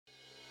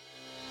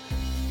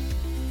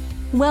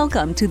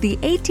Welcome to the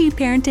AT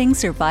Parenting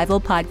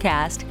Survival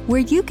Podcast,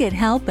 where you get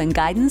help and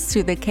guidance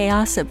through the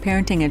chaos of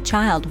parenting a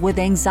child with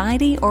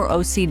anxiety or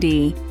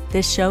OCD.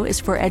 This show is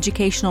for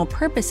educational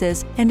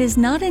purposes and is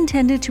not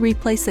intended to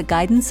replace the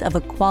guidance of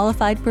a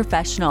qualified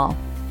professional.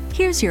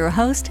 Here's your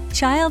host,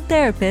 child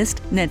therapist,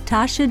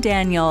 Natasha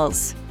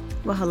Daniels.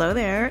 Well, hello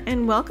there,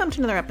 and welcome to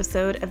another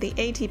episode of the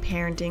AT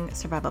Parenting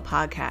Survival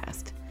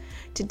Podcast.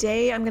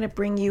 Today, I'm going to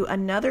bring you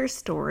another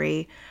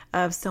story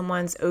of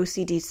someone's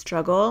OCD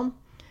struggle,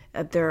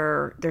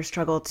 their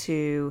struggle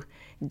to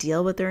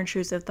deal with their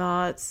intrusive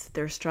thoughts,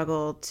 their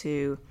struggle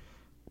to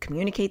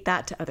communicate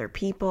that to other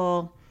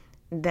people,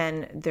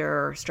 then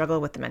their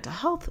struggle with the mental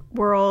health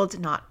world,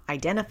 not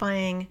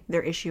identifying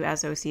their issue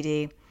as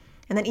OCD,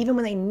 and then even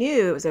when they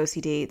knew it was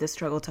OCD, the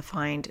struggle to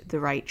find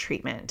the right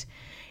treatment.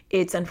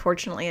 It's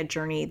unfortunately a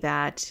journey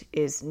that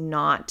is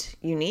not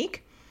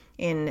unique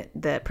in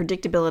the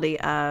predictability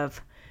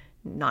of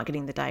not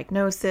getting the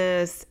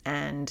diagnosis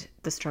and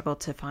the struggle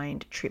to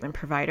find treatment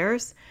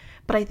providers.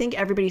 But I think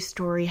everybody's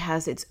story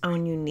has its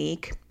own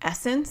unique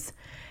essence.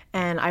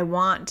 And I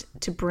want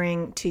to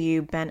bring to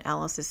you Ben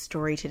Ellis's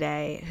story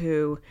today,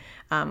 who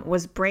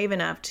was brave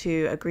enough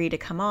to agree to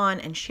come on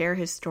and share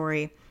his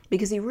story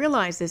because he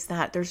realizes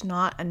that there's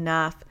not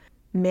enough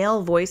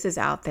male voices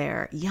out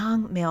there,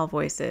 young male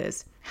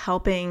voices,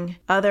 helping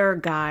other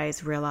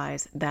guys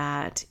realize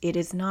that it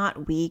is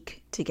not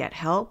weak to get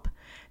help,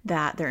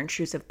 that their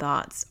intrusive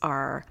thoughts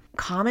are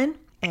common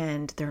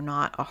and they're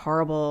not a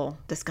horrible,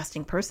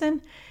 disgusting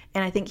person.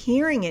 And I think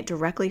hearing it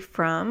directly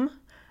from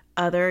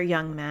other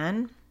young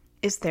men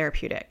is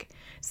therapeutic.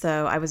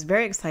 So I was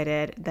very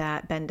excited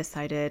that Ben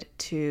decided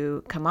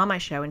to come on my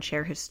show and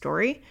share his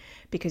story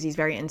because he's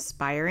very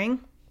inspiring.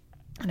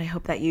 And I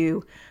hope that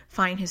you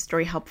find his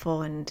story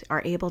helpful and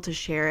are able to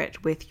share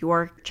it with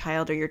your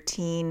child or your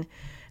teen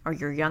or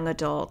your young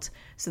adult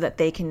so that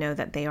they can know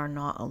that they are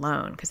not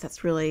alone, because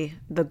that's really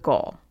the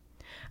goal.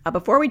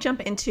 Before we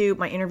jump into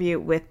my interview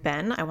with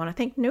Ben, I want to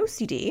thank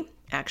NoCD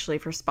actually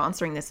for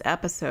sponsoring this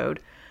episode.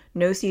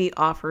 NoCD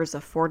offers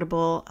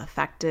affordable,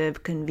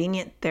 effective,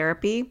 convenient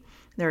therapy.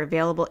 They're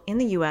available in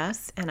the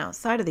US and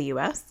outside of the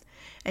US.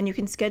 And you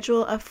can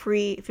schedule a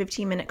free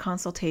 15-minute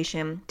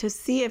consultation to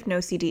see if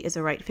NoCD is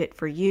a right fit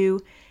for you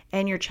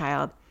and your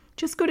child.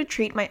 Just go to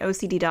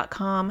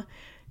treatmyocd.com.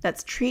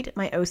 That's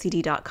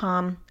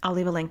treatmyocd.com. I'll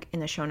leave a link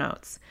in the show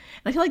notes.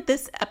 And I feel like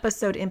this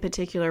episode in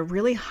particular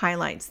really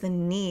highlights the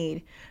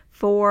need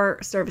for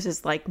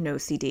services like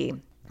NoCD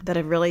that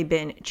have really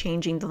been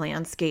changing the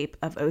landscape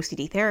of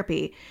OCD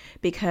therapy,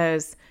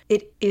 because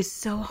it is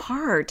so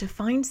hard to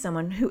find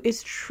someone who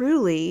is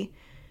truly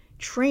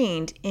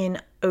trained in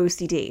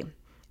OCD.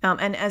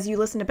 And as you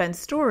listen to Ben's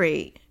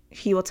story,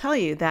 he will tell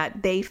you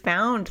that they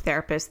found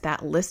therapists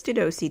that listed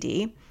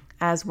OCD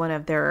as one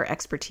of their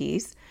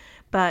expertise,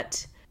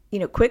 but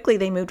quickly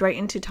they moved right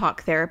into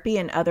talk therapy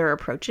and other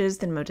approaches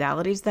and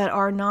modalities that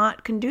are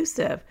not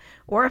conducive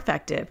or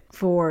effective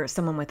for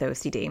someone with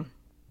OCD.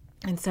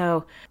 And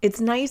so it's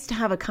nice to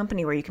have a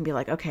company where you can be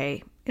like,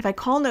 okay, if I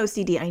call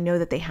NoCD, I know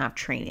that they have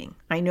training.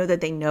 I know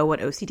that they know what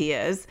OCD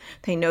is.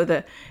 They know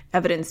the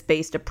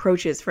evidence-based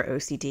approaches for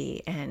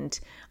OCD, and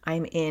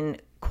I'm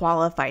in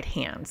qualified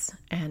hands.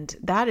 And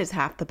that is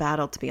half the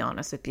battle, to be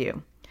honest with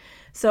you.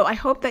 So I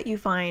hope that you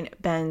find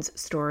Ben's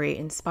story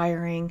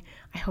inspiring.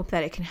 I hope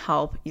that it can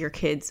help your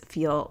kids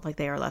feel like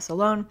they are less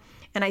alone.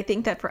 And I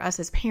think that for us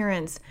as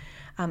parents,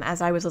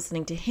 as I was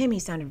listening to him, he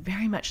sounded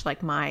very much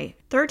like my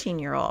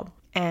 13-year-old.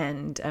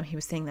 And he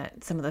was saying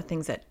that some of the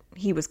things that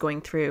he was going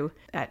through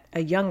at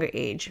a younger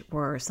age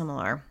were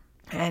similar.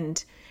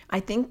 And I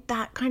think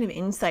that kind of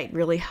insight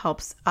really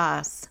helps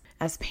us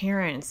as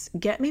parents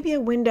get maybe a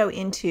window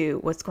into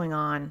what's going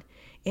on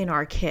in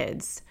our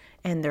kids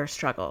and their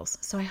struggles.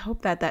 So I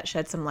hope that that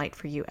sheds some light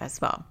for you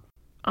as well.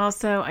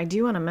 Also, I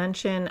do want to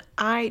mention,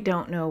 I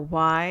don't know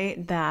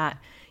why that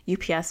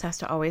UPS has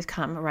to always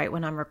come right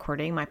when I'm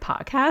recording my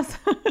podcast.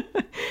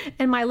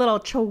 And my little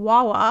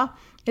chihuahua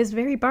is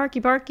very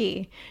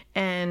barky.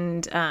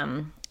 And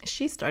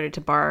she started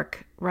to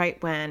bark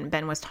right when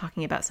Ben was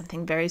talking about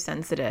something very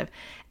sensitive.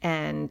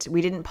 And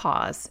we didn't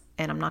pause.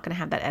 And I'm not going to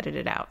have that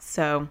edited out.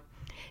 So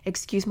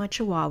excuse my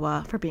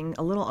chihuahua for being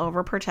a little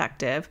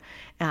overprotective.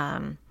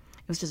 It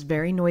was just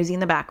very noisy in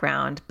the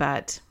background.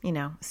 But,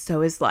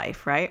 so is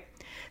life, right?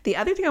 The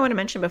other thing I want to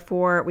mention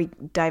before we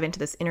dive into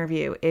this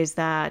interview is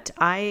that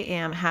I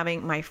am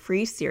having my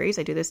free series.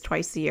 I do this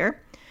twice a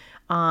year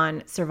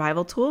on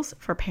survival tools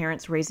for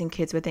parents raising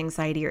kids with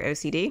anxiety or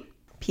OCD.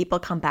 People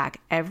come back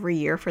every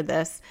year for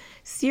this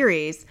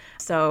series.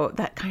 So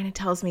that kind of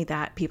tells me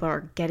that people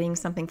are getting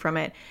something from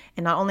it.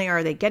 And not only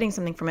are they getting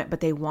something from it,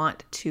 but they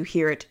want to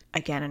hear it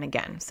again and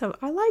again. So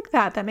I like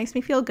that. That makes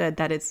me feel good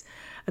that it's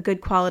a good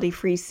quality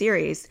free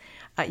series.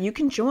 You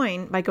can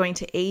join by going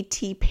to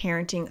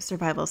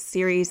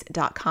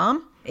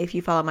atparentingsurvivalseries.com. If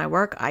you follow my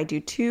work, I do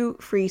 2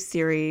 free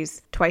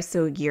series twice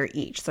a year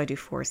each. So I do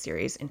 4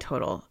 series in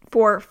total,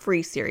 4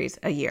 free series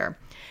a year.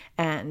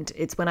 And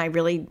it's when I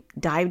really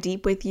dive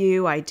deep with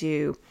you. I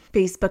do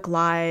Facebook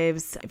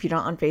Lives. If you're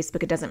not on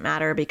Facebook, it doesn't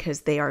matter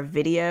because they are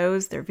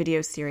videos. They're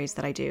video series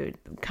that I do.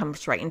 It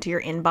comes right into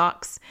your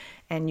inbox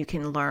and you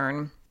can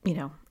learn,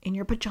 in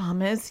your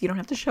pajamas. You don't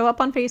have to show up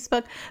on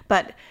Facebook.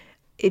 But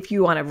if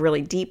you want to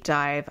really deep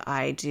dive,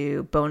 I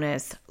do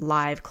bonus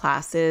live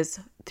classes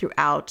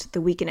throughout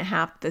the week and a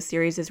half the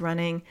series is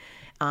running.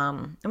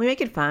 And we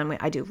make it fun.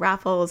 I do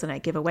raffles and I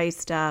give away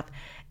stuff.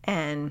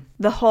 And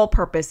the whole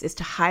purpose is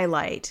to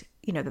highlight,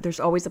 that there's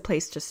always a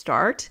place to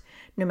start,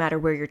 no matter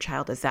where your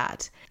child is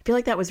at. I feel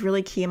like that was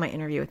really key in my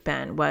interview with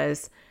Ben.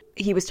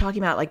 He was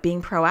talking about like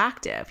being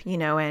proactive,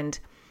 and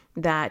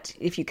that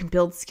if you can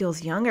build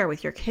skills younger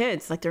with your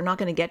kids, like they're not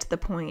going to get to the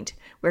point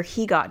where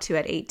he got to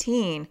at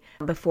 18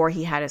 before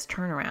he had his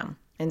turnaround.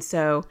 And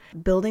so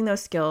building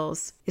those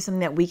skills is something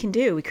that we can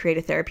do. We create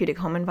a therapeutic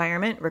home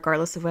environment,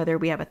 regardless of whether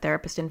we have a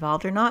therapist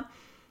involved or not.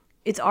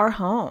 It's our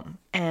home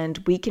and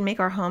we can make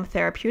our home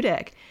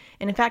therapeutic.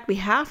 And in fact, we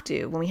have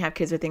to when we have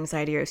kids with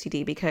anxiety or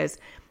OCD, because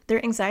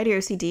their anxiety or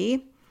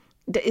OCD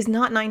is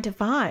not 9 to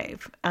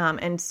 5.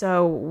 And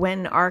so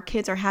when our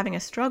kids are having a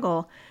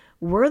struggle,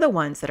 we're the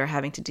ones that are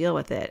having to deal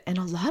with it. And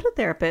a lot of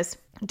therapists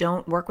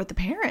don't work with the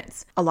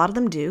parents. A lot of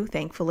them do,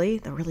 thankfully,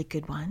 the really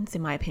good ones,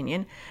 in my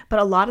opinion. But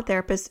a lot of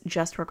therapists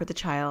just work with the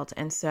child.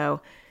 And so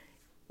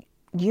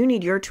you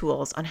need your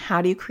tools on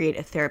how do you create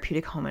a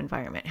therapeutic home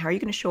environment? How are you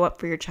going to show up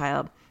for your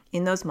child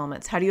in those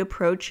moments? How do you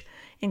approach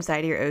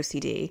anxiety or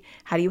OCD?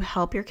 How do you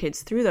help your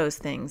kids through those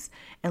things?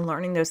 And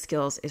learning those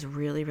skills is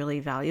really,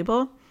 really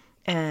valuable.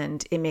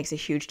 And it makes a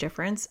huge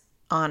difference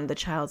on the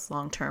child's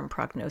long-term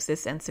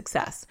prognosis and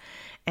success.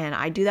 And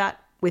I do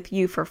that with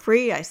you for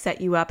free. I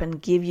set you up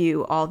and give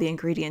you all the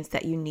ingredients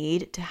that you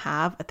need to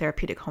have a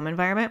therapeutic home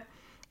environment.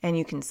 And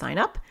you can sign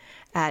up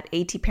at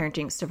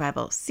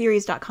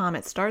atparentingsurvivalseries.com.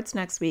 It starts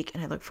next week,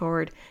 and I look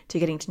forward to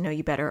getting to know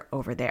you better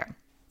over there.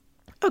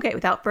 Okay,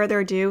 without further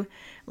ado,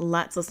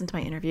 let's listen to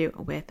my interview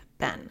with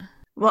Ben.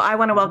 Well, I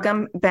want to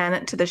welcome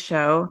Ben to the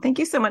show. Thank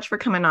you so much for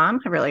coming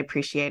on. I really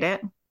appreciate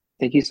it.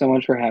 Thank you so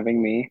much for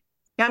having me.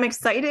 Yeah, I'm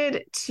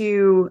excited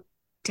to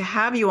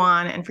have you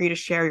on and for you to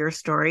share your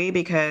story,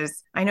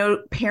 because I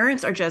know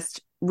parents are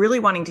just really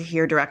wanting to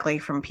hear directly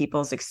from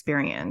people's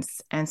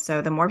experience. And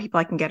so the more people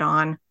I can get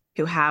on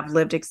who have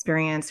lived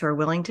experience, who are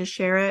willing to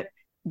share it,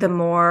 the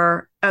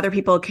more other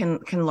people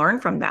can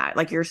learn from that.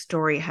 Like your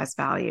story has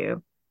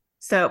value.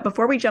 So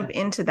before we jump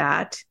into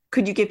that,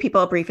 could you give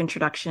people a brief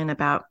introduction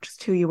about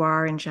just who you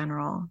are in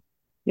general?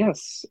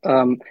 Yes.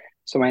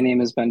 So my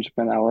name is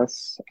Benjamin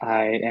Ellis.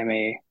 I am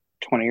a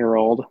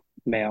 20-year-old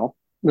male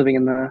living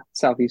in the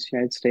Southeast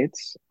United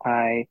States.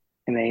 I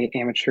am an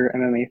amateur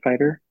MMA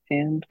fighter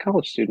and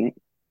college student.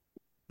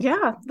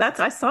 Yeah,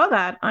 I saw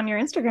that on your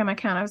Instagram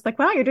account. I was like,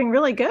 wow, you're doing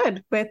really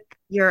good with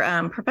your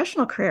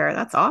professional career.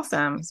 That's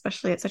awesome,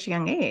 especially at such a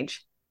young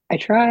age. I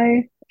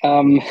try.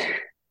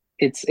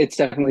 It's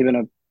definitely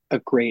been a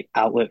great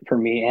outlet for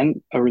me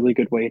and a really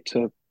good way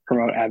to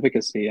promote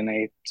advocacy in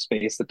a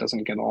space that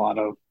doesn't get a lot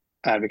of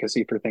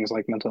advocacy for things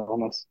like mental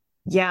illness.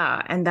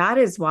 Yeah, and that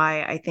is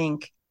why I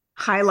think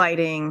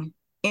highlighting,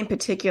 in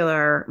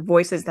particular,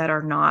 voices that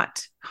are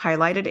not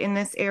highlighted in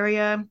this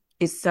area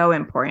is so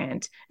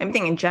important. I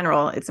think in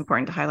general, it's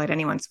important to highlight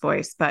anyone's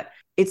voice, but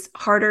it's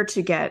harder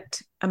to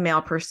get a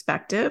male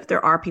perspective.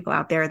 There are people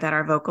out there that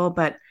are vocal,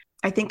 but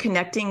I think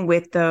connecting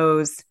with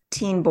those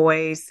teen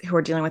boys who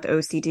are dealing with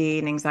OCD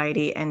and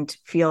anxiety and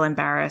feel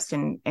embarrassed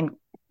and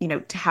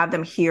to have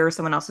them hear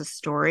someone else's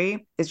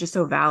story is just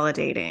so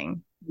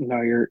validating.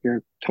 No,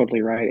 you're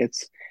totally right.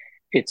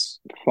 It's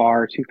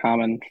far too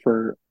common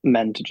for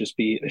men to just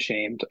be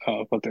ashamed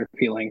of what they're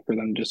feeling, for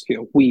them to just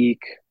feel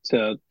weak,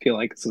 to feel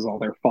like this is all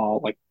their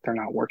fault, like they're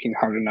not working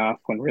hard enough,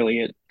 when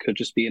really it could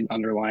just be an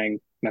underlying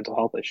mental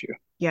health issue.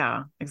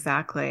 Yeah,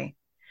 exactly.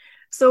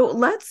 So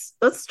let's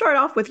start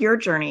off with your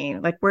journey.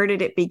 Like, where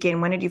did it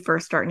begin? When did you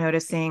first start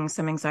noticing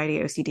some anxiety,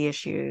 OCD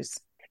issues?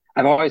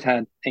 I've always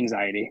had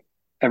anxiety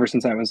ever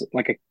since I was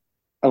like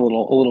a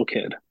little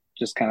kid,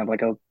 just kind of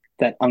like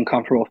that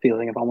uncomfortable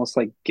feeling of almost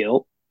like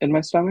guilt in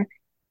my stomach.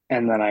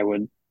 And then I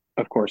would,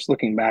 of course,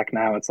 looking back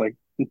now, it's like,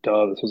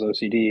 duh, this was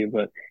OCD,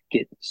 but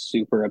get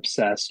super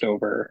obsessed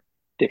over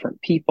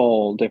different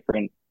people,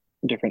 different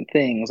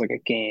things, like a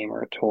game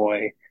or a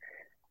toy,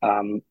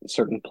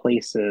 certain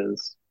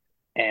places.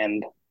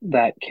 And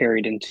that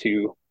carried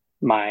into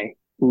my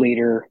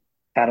later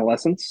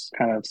adolescence,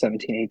 kind of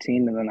 17,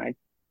 18. And then I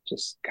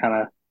just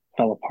kind of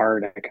fell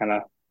apart. I kind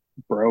of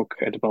broke.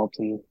 I developed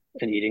an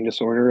eating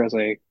disorder as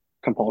a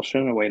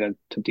compulsion, a way to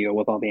deal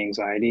with all the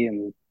anxiety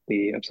and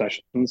the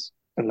obsessions.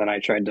 And then I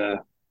tried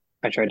to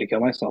kill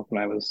myself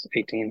when I was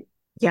 18.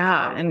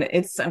 Yeah, and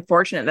it's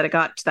unfortunate that it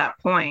got to that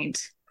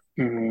point.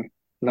 Mm-hmm.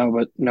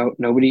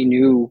 Nobody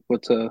knew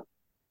what to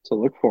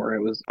look for.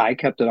 I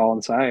kept it all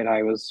inside.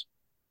 I was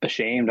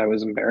ashamed. I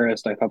was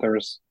embarrassed. I thought there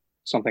was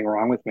something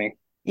wrong with me.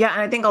 Yeah,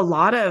 and I think a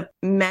lot of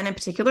men in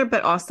particular,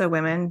 but also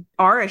women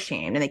are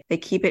ashamed and they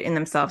keep it in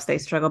themselves. They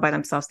struggle by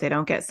themselves. They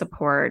don't get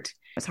support.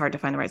 It's hard to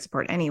find the right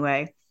support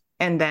anyway.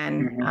 And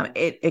then Hmm.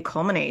 it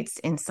culminates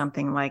in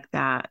something like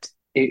that.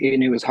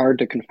 And it was hard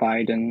to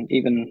confide in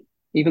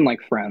even like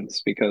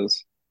friends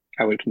because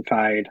I would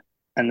confide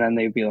and then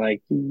they'd be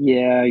like,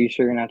 "Yeah, you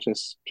sure you're not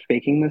just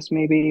faking this,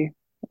 maybe?"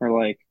 Or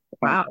like,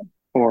 Wow.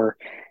 or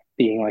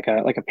being like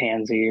a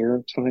pansy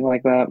or something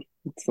like that.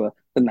 It's the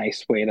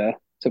nice way to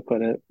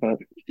put it, but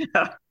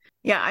Yeah.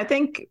 Yeah, I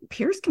think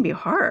peers can be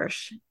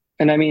harsh.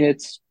 and I mean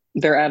it's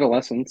their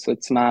adolescence.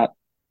 It's not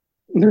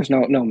there's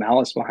no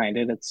malice behind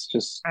it. It's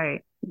just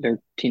Right. they're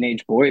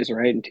teenage boys,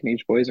 right? And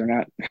teenage boys are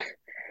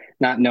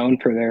not known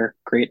for their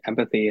great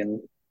empathy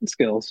and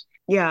skills.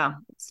 Yeah,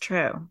 it's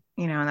true.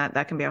 And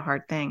that can be a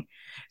hard thing.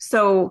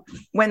 So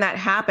when that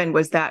happened,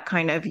 was that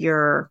kind of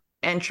your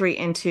entry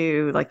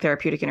into like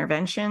therapeutic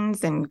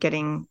interventions and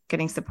getting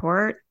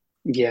support?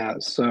 Yeah,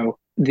 so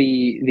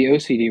the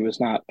OCD was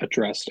not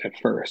addressed at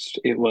first.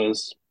 It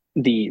was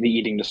the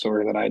eating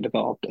disorder that I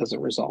developed as a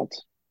result.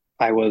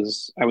 I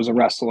was a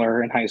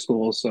wrestler in high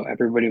school, so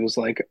everybody was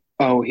like,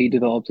 "Oh, he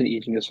developed an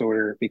eating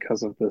disorder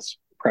because of this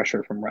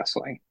pressure from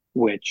wrestling,"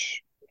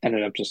 which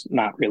ended up just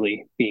not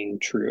really being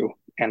true.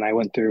 And I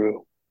went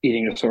through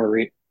eating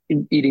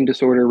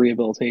disorder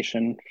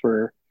rehabilitation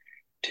for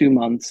 2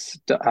 months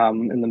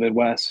in the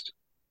Midwest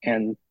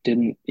and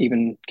didn't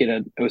even get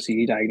an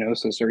OCD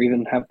diagnosis or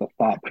even have the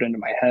thought put into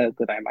my head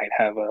that I might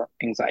have a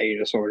anxiety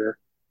disorder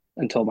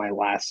until my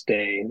last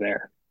day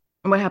there.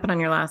 And what happened on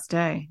your last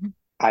day?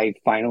 I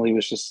finally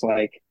was just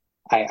like,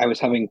 I was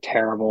having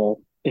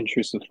terrible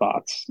intrusive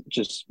thoughts,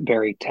 just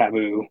very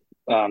taboo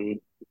um,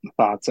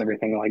 thoughts,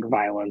 everything like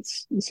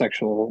violence,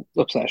 sexual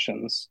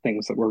obsessions,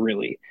 things that were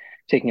really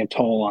taking a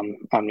toll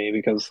on me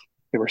because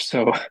they were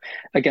so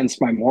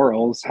against my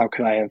morals. How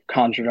could I have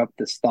conjured up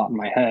this thought in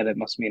my head? It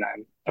must mean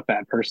I'm a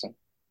bad person.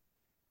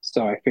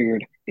 So I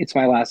figured it's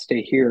my last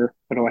day here.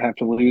 What do I have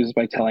to lose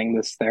by telling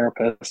this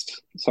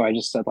therapist? So I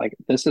just said like,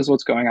 this is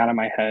what's going on in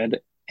my head,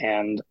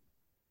 and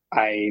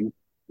I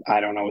I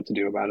don't know what to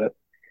do about it.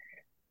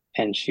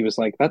 And she was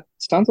like, that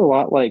sounds a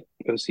lot like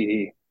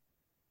OCD.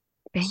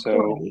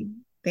 So Thankfully,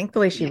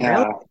 thankfully she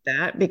realized yeah.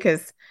 that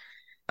because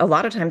a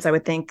lot of times I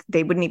would think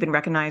they wouldn't even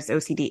recognize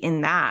OCD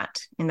in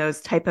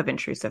those type of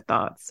intrusive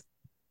thoughts.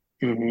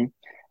 Hmm.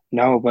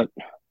 No, but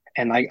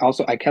and I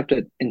kept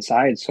it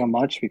inside so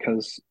much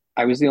because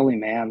I was the only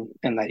man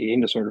in that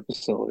eating disorder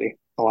facility.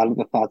 A lot of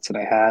the thoughts that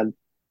I had,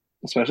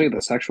 especially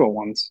the sexual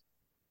ones,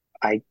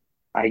 I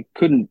I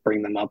couldn't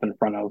bring them up in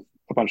front of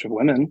a bunch of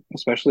women,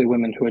 especially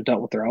women who had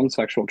dealt with their own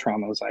sexual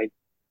traumas. I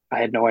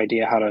had no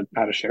idea how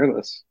to share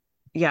this.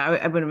 Yeah,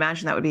 I would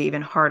imagine that would be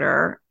even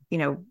harder,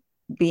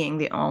 being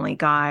the only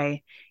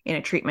guy in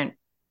a treatment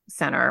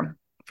center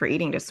for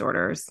eating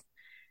disorders.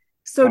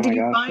 So Oh did my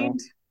you gosh, yeah. find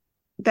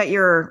that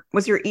your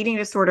eating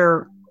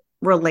disorder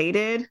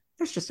related?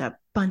 There's just a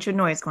bunch of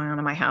noise going on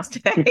in my house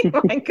today.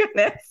 My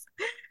goodness.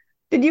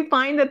 Did you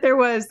find that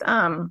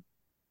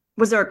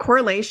was there a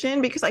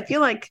correlation? Because I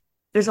feel like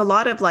there's a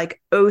lot of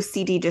like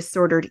OCD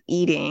disordered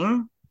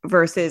eating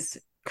versus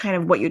kind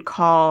of what you'd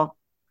call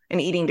an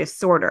eating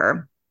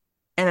disorder.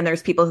 And then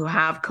there's people who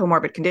have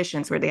comorbid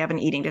conditions where they have an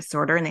eating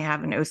disorder and they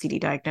have an OCD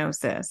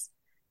diagnosis.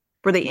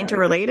 Were they Right.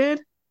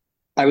 interrelated?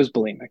 I was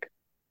bulimic.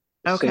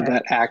 So Okay.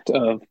 that act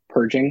of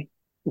purging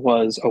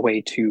was a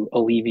way to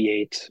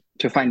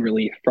find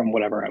relief from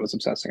whatever I was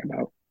obsessing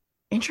about.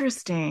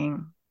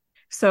 Interesting.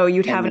 So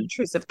you'd have an And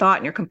intrusive thought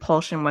and your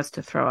compulsion was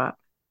to throw up.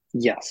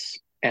 yes,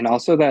 and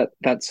also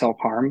that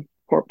self-harm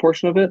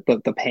portion of it,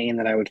 the pain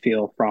that I would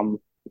feel from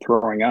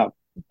throwing up,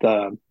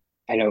 the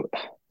I know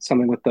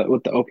something with the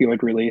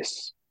opioid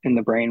release in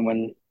the brain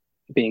when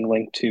being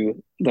linked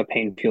to the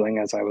pain feeling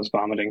as I was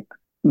vomiting,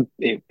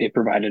 it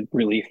provided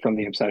relief from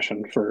the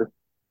obsession for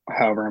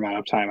however amount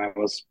of time I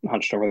was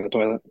hunched over the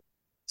toilet.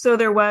 So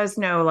there was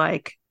no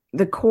like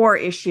the core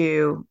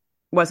issue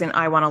wasn't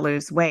I want to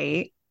lose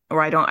weight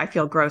or I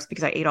feel gross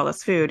because I ate all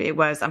this food. It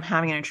was I'm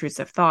having an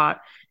intrusive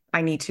thought.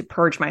 I need to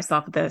purge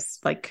myself of this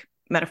like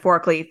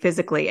metaphorically,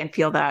 physically and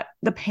feel that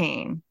the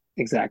pain.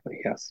 Exactly,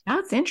 yes.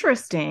 That's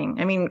interesting.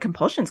 I mean,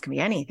 compulsions can be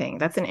anything.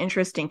 That's an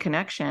interesting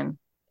connection.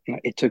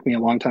 It took me a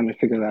long time to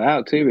figure that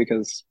out too,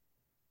 because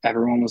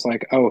everyone was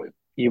like, "Oh,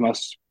 you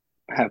must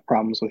have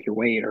problems with your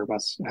weight or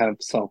must have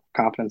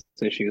self-confidence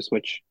issues,"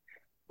 which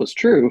was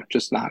true,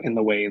 just not in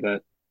the way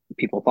that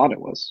people thought it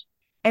was.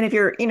 And if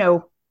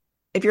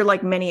you're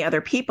like many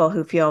other people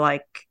who feel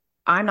like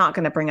I'm not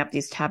going to bring up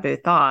these taboo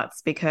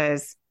thoughts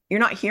because you're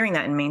not hearing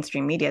that in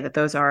mainstream media that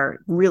those are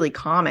really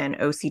common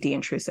OCD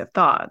intrusive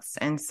thoughts.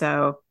 And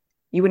so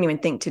you wouldn't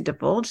even think to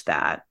divulge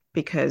that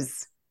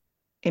because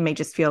it may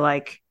just feel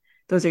like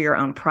those are your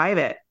own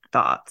private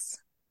thoughts.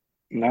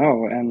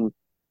 No, and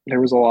there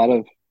was a lot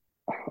of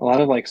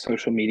like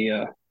social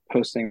media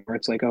posting where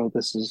it's like, "Oh,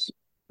 this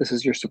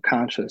is your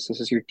subconscious. This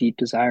is your deep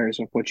desires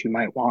of what you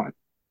might want."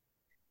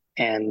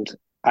 And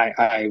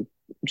I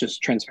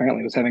just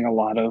transparently was having a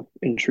lot of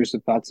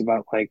intrusive thoughts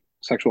about like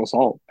sexual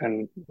assault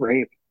and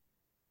rape.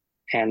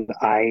 And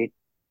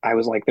I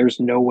was like, there's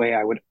no way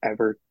I would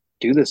ever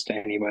do this to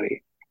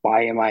anybody.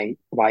 Why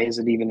is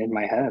it even in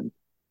my head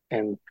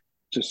and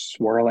just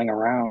swirling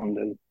around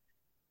and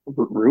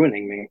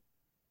ruining me?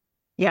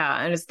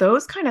 Yeah. And it's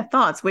those kind of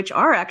thoughts, which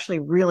are actually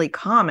really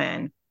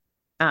common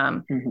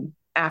um, Hmm.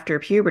 after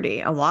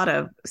puberty. A lot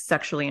of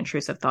sexually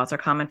intrusive thoughts are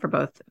common for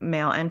both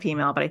male and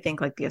female, but I think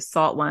like the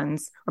assault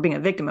ones or being a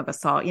victim of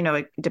assault,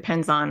 it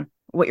depends on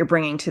what you're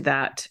bringing to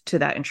that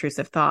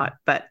intrusive thought.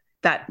 But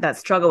that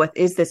struggle with,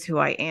 is this who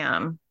I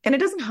am? And it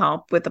doesn't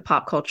help with the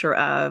pop culture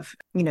of,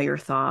 your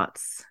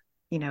thoughts,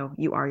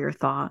 you are your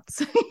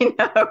thoughts,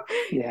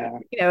 Yeah.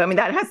 I mean,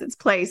 that has its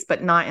place,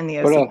 but not in the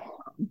What OCD.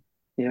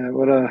 a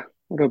what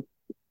a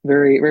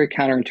very, very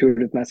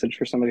counterintuitive message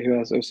for somebody who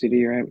has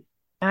OCD, right?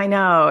 I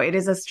know it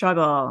is a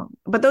struggle,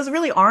 but those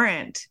really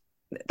aren't,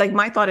 like,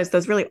 my thought is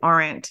those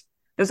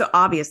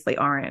obviously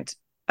aren't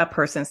a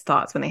person's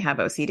thoughts when they have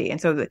OCD.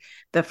 And so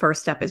the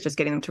first step is just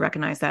getting them to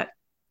recognize that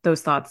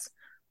those thoughts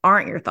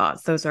aren't your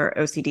thoughts. Those are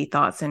OCD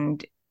thoughts.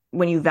 And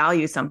when you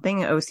value something,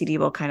 OCD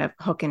will kind of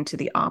hook into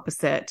the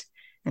opposite.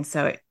 And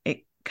so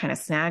it kind of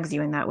snags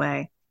you in that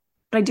way.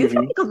 But I do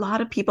feel Hmm. like a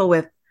lot of people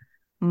with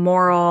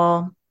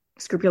moral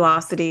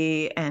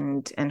scrupulosity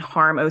and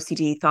harm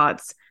OCD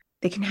thoughts,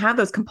 they can have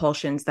those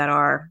compulsions that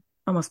are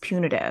almost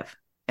punitive.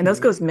 And Hmm.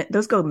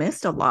 those go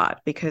missed a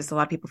lot because a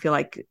lot of people feel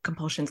like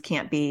compulsions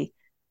can't be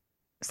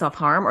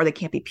self-harm or they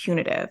can't be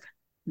punitive.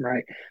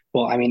 Right.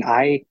 Well, I mean,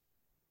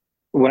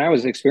 when I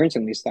was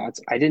experiencing these thoughts,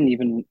 I didn't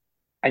even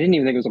think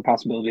it was a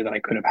possibility that I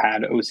could have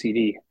had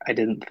OCD. I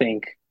didn't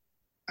think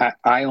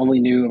I only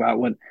knew about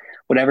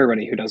what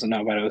everybody who doesn't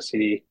know about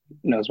OCD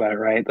knows about it,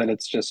 right? That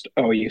it's just,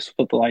 oh, you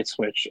flip the light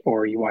switch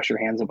or you wash your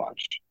hands a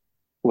bunch,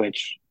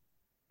 which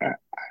uh,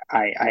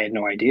 I had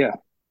no idea.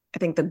 I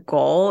think the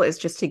goal is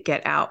just to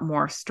get out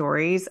more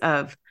stories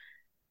of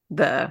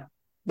the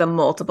the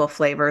multiple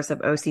flavors of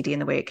OCD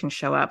and the way it can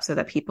show up so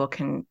that people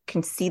can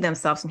see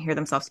themselves and hear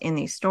themselves in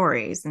these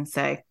stories and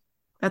say,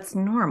 that's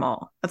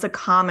normal. That's a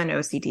common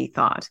OCD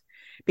thought.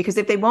 Because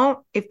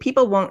if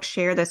people won't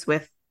share this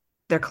with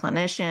their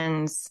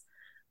clinicians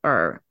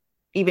or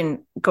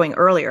even going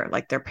earlier,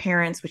 like their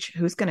parents, which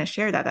who's going to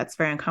share that? That's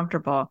very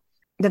uncomfortable.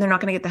 Then they're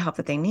not going to get the help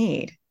that they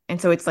need. And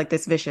so it's like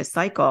this vicious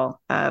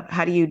cycle of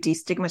how do you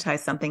destigmatize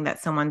something that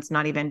someone's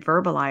not even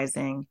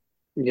verbalizing?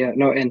 Yeah,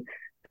 no, and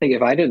I think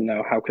if I didn't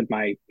know, how could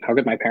my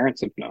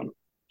parents have known?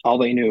 All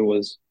they knew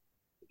was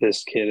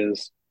this kid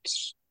is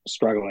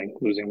struggling,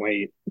 losing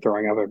weight,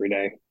 throwing up every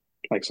day,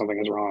 like something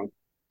is wrong.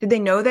 Did they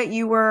know that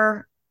you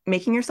were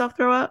making yourself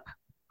throw up?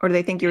 Or do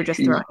they think you were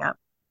just throwing up?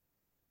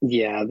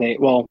 Yeah,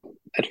 well,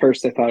 at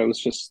first they thought it was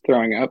just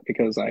throwing up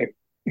because I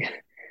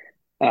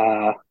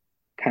uh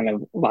kind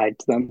of lied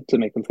to them to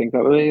make them think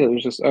that way. It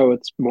was just, oh,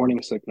 it's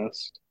morning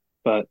sickness.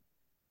 But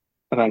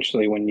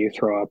eventually when you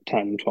throw up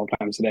 10, 12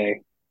 times a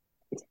day,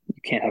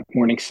 you can't have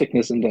morning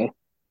sickness into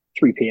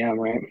 3 p.m.,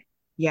 right?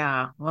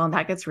 Yeah. Well,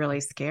 that gets really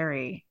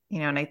scary,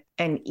 and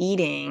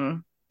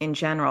eating in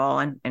general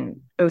and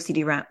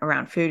OCD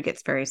around food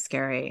gets very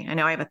scary. I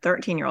know I have a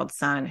 13-year-old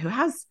son who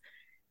has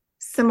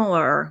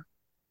similar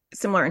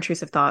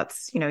intrusive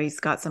thoughts. He's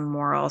got some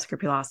moral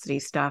scrupulosity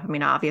stuff. I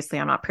mean, obviously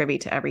I'm not privy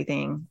to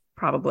everything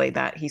probably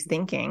that he's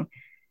thinking,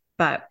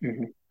 but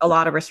Hmm. a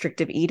lot of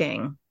restrictive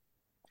eating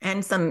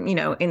and some,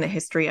 in the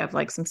history of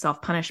like some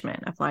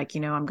self-punishment of like,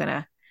 I'm going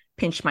to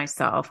pinch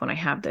myself when I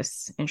have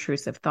this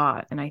intrusive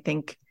thought. And I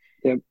think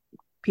Yep.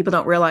 people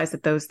don't realize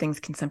that those things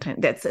can sometimes,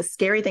 that's a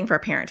scary thing for a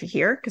parent to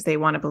hear because they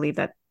want to believe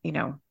that,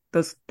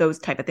 those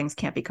type of things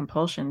can't be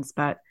compulsions,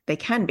 but they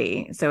can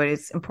be. So it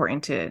is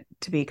important to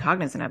be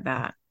cognizant of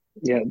that.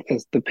 Yeah,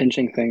 as the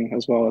pinching thing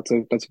as well. That's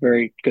a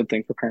very good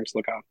thing for parents to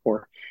look out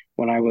for.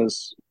 When I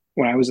was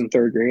in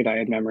third grade, I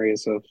had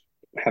memories of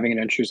having an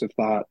intrusive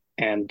thought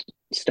and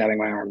stabbing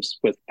my arms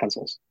with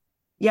pencils.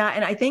 Yeah.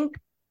 And I think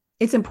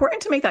it's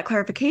important to make that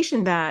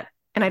clarification that,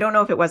 and I don't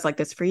know if it was like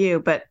this for you,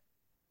 but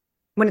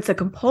when it's a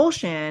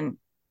compulsion,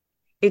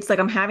 it's like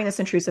I'm having this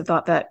intrusive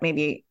thought that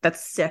maybe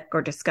that's sick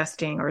or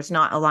disgusting or is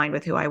not aligned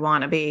with who I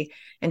want to be.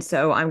 And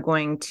so I'm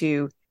going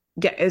to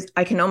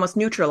I can almost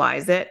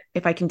neutralize it.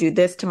 If I can do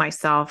this to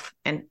myself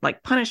and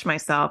like punish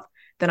myself,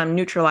 then I'm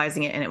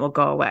neutralizing it and it will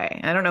go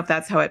away. I don't know if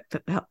that's how it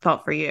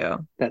felt for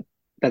you. That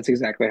that's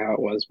exactly how it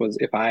was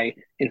if I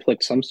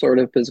inflict some sort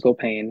of physical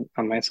pain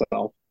on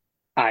myself,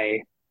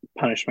 I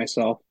punish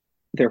myself,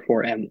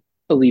 therefore am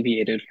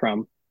alleviated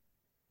from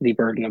the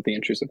burden of the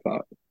intrusive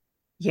thought.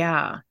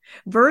 Yeah.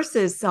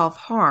 Versus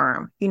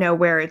self-harm,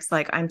 where it's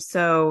like I'm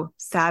so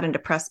sad and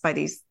depressed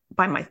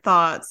by my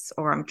thoughts,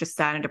 or I'm just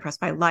sad and depressed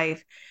by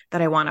life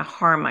that I want to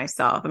harm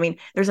myself. I mean,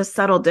 there's a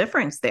subtle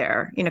difference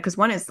there, because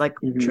one is like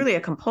Hmm. truly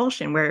a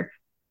compulsion where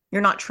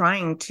you're not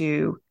trying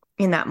to,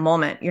 in that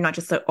moment, you're not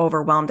just so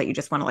overwhelmed that you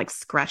just want to like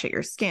scratch at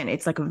your skin.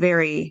 It's like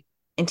very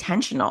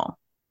intentional.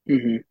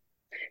 Hmm.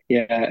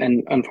 Yeah,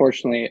 and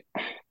unfortunately,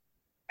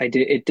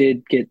 it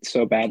did get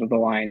so bad that the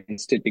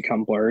lines did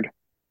become blurred,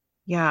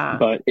 Yeah.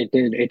 but it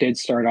did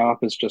start off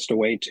as just a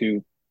way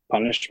to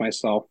punish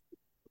myself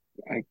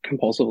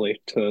compulsively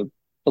to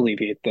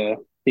alleviate the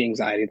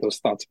anxiety those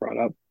thoughts brought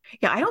up.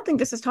 Yeah, I don't think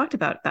this is talked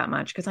about that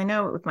much because I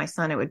know with my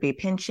son it would be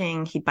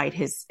pinching. He'd bite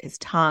his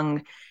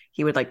tongue.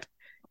 He would like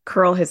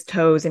curl his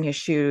toes in his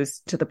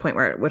shoes to the point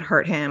where it would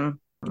hurt him.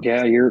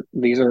 Yeah,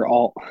 these are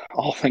all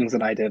things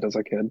that I did as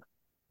a kid.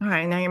 All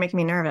right, now you're making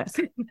me nervous.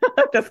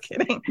 Just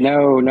kidding.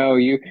 No, no,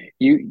 you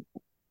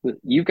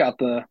you've got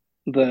the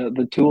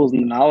tools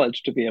and the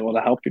knowledge to be able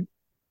to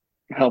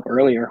help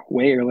earlier,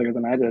 way earlier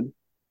than I did.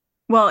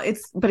 Well,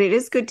 but it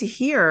is good to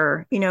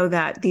hear,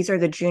 that these are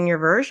the junior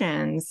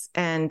versions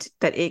and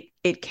that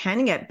it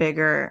can get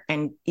bigger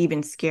and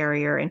even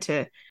scarier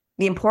into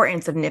the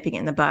importance of nipping it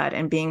in the bud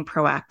and being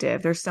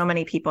proactive. There's so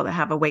many people that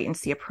have a wait and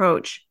see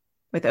approach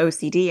with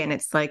OCD. And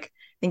it's like,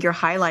 I think you're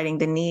highlighting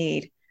the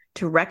need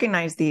to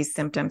recognize these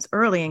symptoms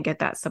early and get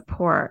that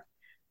support.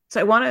 So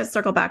I want to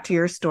circle back to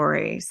your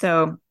story.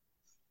 So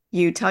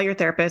you tell your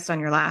therapist on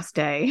your last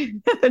day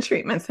at the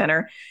treatment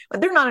center, but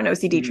they're not an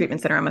OCD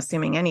treatment center, I'm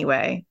assuming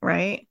anyway,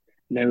 right?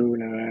 No,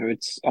 no,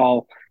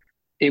 no.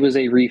 It was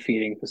a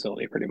refeeding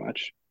facility pretty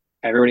much.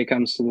 Everybody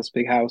comes to this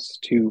big house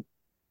to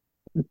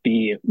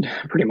be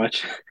pretty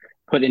much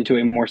put into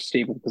a more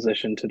stable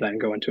position to then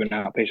go into an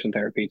outpatient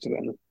therapy to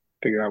then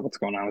figure out what's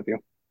going on with you.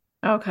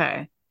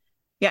 Okay.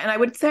 Yeah. And I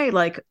would say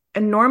like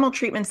a normal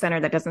treatment center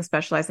that doesn't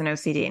specialize in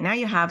OCD. And now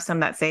you have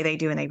some that say they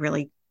do and they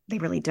really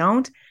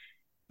don't.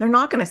 They're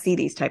not going to see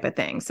these type of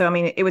things. So, I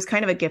mean, it was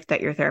kind of a gift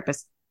that your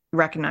therapist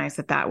recognized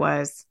that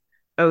was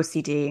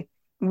OCD.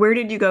 Where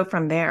did you go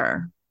from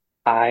there?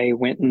 I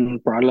went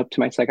and brought it up to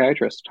my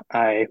psychiatrist.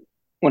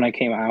 When I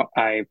came out,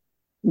 I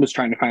was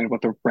trying to find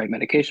what the right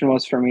medication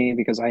was for me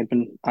because I had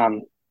been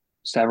on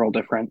several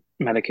different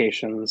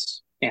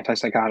medications,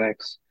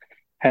 antipsychotics,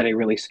 had a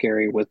really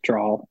scary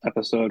withdrawal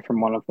episode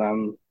from one of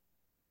them.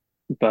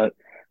 But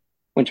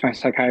went to my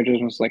psychiatrist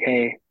and was like,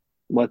 hey,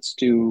 let's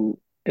do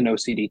an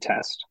OCD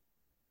test.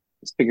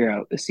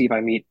 Let's see if I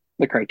meet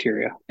the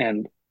criteria.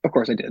 And of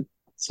course I did.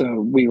 So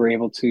we were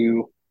able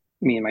to,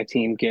 me and my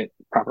team, get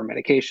proper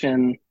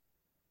medication,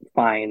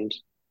 find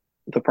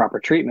the proper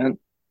treatment,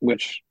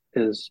 which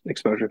is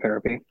exposure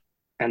therapy,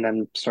 and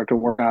then start to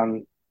work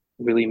on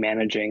really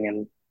managing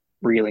and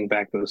reeling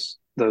back those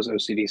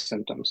OCD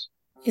symptoms.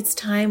 It's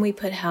time we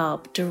put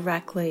help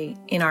directly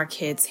in our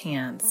kids'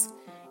 hands.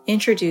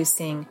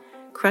 Introducing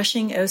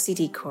Crushing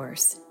OCD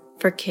course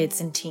for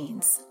kids and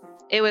teens.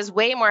 It was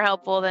way more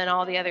helpful than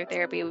all the other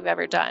therapy we've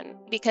ever done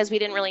because we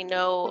didn't really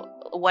know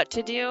what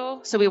to do.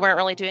 So we weren't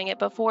really doing it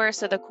before.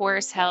 So the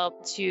course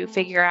helped to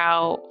figure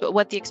out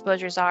what the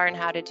exposures are and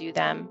how to do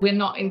them. We're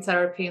not in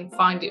therapy and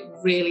find it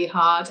really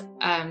hard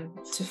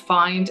to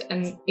find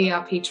an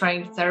ERP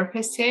trained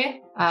therapist here.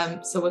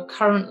 So we're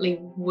currently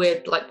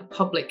with like the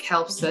public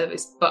health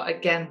service, but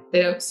again,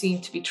 they don't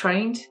seem to be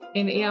trained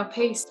in ERP.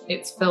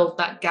 It's filled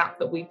that gap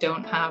that we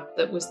don't have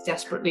that was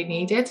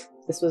needed.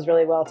 This was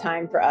really well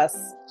timed for us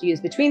to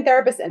use between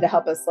therapists and to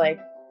help us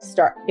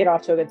get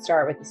off to a good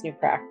start with this new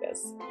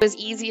practice. It was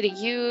easy to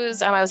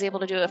use. I was able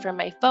to do it from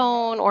my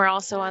phone or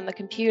also on the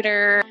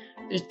computer.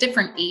 There's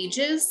different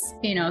ages,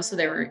 so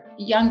there were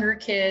younger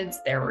kids,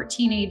 there were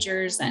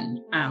teenagers,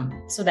 and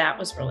so that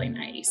was really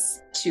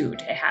nice too,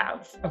 to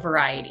have a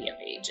variety of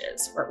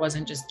ages where it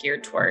wasn't just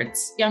geared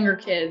towards younger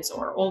kids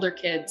or older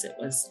kids. It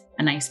was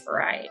a nice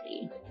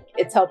variety.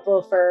 It's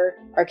helpful for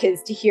our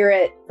kids to hear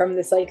it from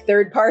this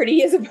third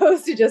party as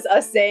opposed to just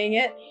us saying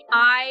it.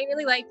 I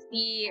really like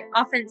the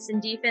offense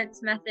and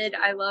defense method.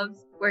 I love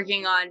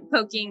working on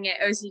poking at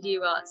OCD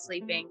while it's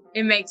sleeping.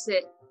 It makes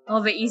it a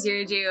little bit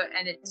easier to do,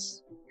 and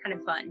it's kind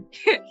of fun.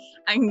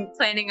 I'm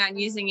planning on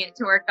using it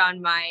to work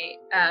on my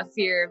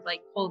fear of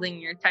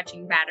holding or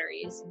touching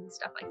batteries and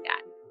stuff like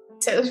that.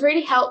 So it was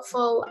really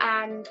helpful,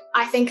 and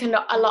I think a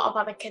lot of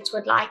other kids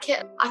would like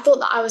it. I thought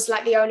that I was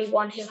the only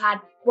one who had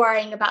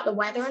worrying about the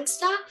weather and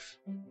stuff.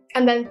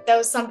 And then there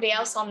was somebody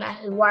else on there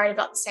who worried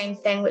about the same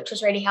thing, which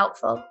was really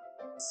helpful.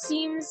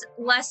 Seems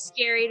less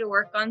scary to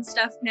work on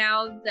stuff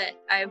now that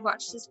I've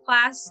watched this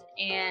class,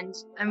 and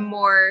I'm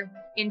more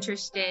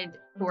interested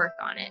to work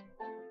on it.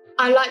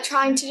 I like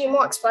trying to do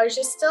more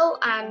exposures still,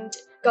 and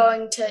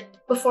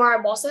before I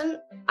wasn't,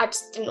 I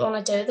just didn't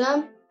want to do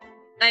them.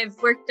 I've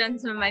worked on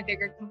some of my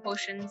bigger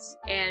compulsions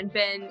and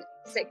been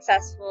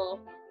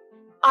successful.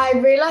 I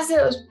realized that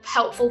it was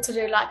helpful to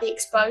do the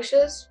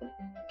exposures.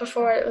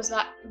 Before it was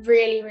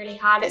really, really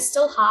hard. It's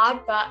still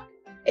hard, but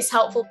it's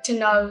helpful to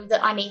know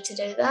that I need to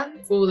do them.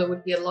 Before there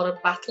would be a lot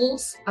of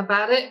battles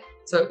about it.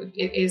 So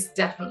it is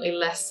definitely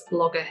less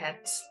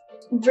loggerheads.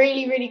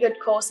 Really, really good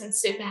course and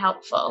super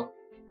helpful.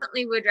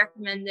 Definitely would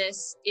recommend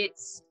this.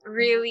 It's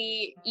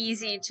really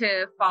easy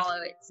to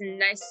follow. It's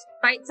nice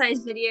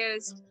bite-sized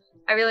videos.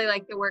 I really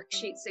like the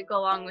worksheets that go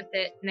along with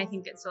it, and I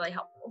think it's really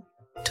helpful.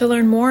 To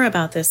learn more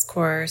about this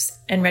course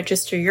and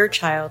register your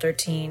child or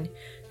teen,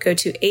 go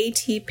to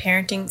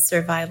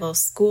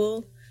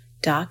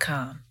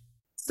atparentingsurvivalschool.com.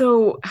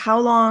 So how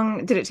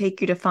long did it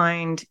take you to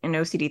find an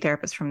OCD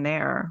therapist from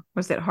there?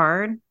 Was it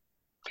hard?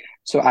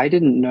 So I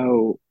didn't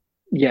know.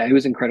 Yeah, it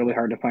was incredibly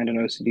hard to find an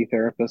OCD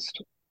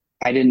therapist.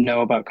 I didn't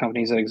know about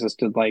companies that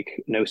existed like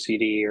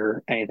NoCD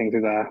or anything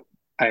through the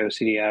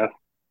IOCDF.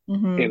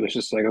 It was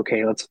just like,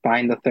 okay, let's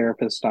find the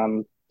therapist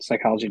on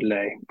Psychology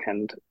Today.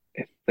 And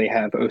if they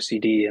have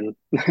OCD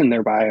in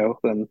their bio,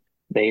 then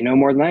they know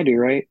more than I do,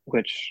 right?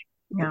 Which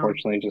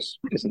unfortunately just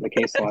isn't the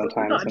case a lot of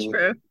times. Not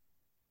true.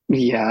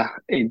 Yeah.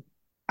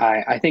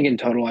 I think in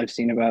total, I've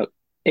seen about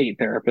 8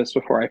 therapists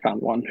before I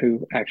found one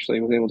who actually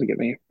was able to get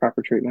me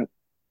proper treatment.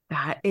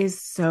 That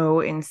is so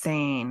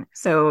insane.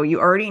 So you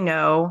already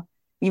know,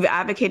 you've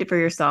advocated for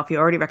yourself. You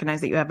already recognize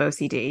that you have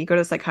OCD. You go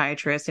to a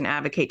psychiatrist and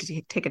advocate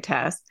to take a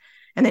test.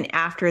 And then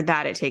after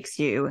that, it takes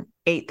you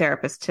 8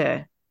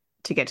 therapists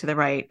to get to the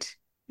right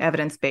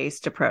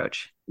evidence-based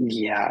approach.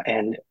 Yeah.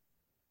 And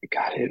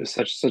God, it was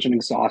such an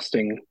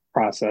exhausting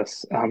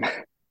process.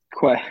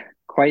 Quite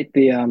quite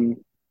the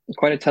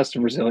quite a test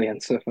of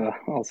resilience, if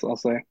I'll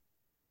say.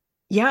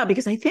 Yeah,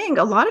 because I think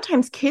a lot of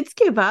times kids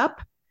give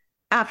up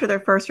after their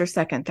first or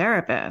second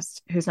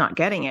therapist who's not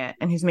getting it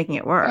and who's making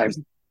it worse.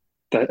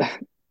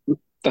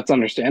 That's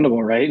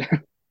understandable, right?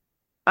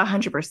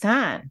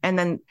 100%. And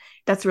then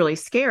that's really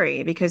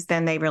scary because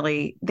then they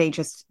really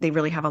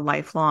have a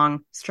lifelong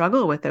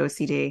struggle with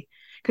OCD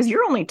because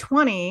you're only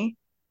 20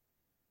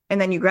 and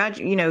then you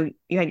graduate,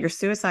 you had your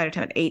suicide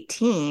attempt at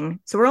 18.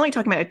 So we're only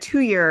talking about a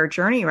 2-year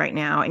journey right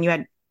now and you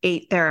had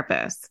 8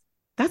 therapists.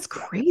 That's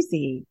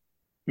crazy.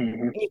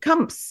 Mm-hmm. You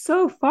come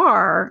so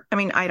far. I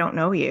mean, I don't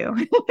know you.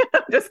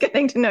 I'm just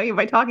getting to know you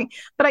by talking,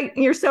 but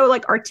you're so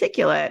like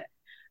articulate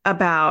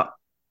about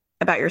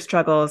your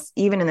struggles,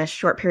 even in this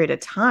short period of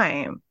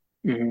time.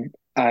 Mm-hmm.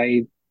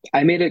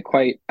 I made it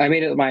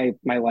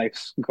my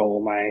life's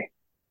goal, I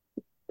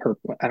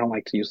don't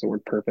like to use the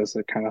word purpose.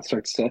 It kind of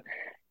starts to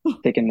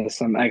dig into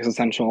some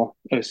existential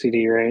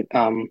OCD, right?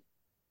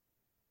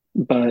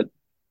 But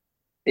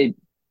it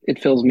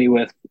fills me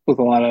with a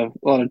lot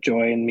of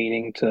joy and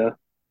meaning to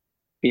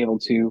be able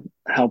to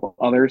help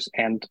others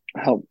and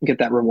help get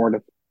that reward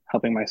of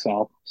helping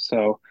myself.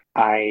 So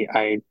I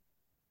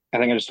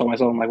think I just told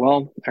myself, I'm like,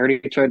 well, I already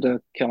tried to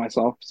kill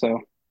myself, so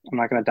I'm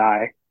not going to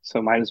die.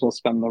 So might as well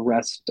spend the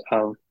rest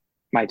of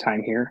my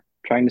time here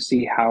trying to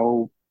see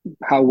how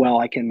well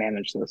I can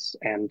manage this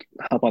and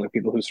help other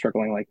people who are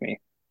struggling like me.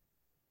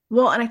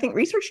 Well, and I think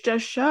research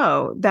does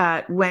show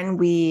that when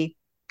we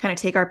kind of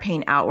take our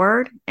pain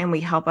outward and we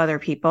help other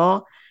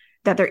people,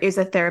 that there is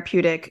a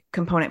therapeutic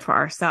component for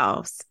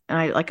ourselves. And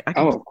I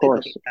of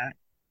course.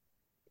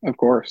 Of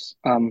course.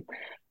 I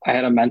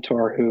had a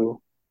mentor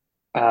who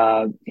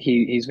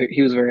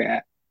he was very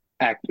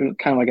active,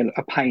 kind of like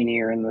a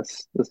pioneer in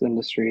this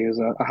industry. He was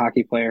a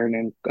hockey player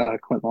named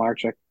Clint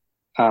Malarchuk.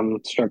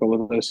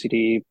 Struggled with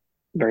OCD,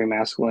 very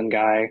masculine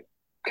guy.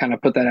 Kind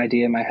of put that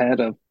idea in my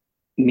head of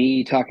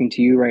me talking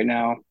to you right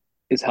now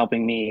is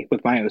helping me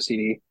with my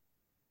OCD.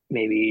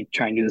 Maybe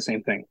try and do the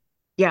same thing.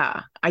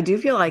 Yeah, I do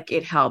feel like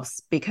it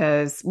helps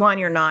because one,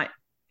 you're not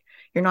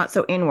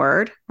so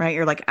inward, right?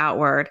 You're like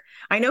outward.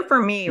 I know for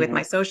me with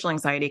my social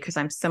anxiety, because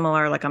I'm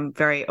similar, like I'm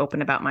very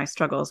open about my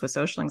struggles with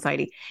social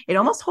anxiety. It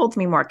almost holds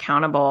me more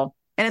accountable.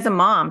 And as a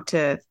mom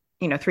to,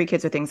 3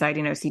 kids with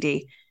anxiety and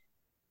OCD,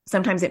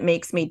 sometimes it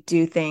makes me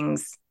do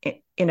things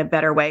in a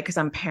better way because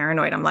I'm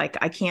paranoid. I'm like,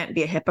 I can't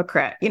be a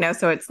hypocrite,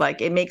 so it's like,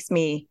 it makes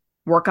me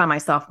work on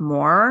myself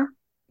more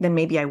than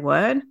maybe I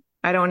would.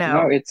 I don't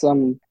know. No, it's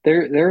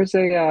there's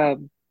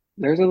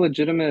a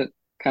legitimate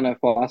kind of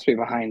philosophy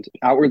behind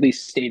outwardly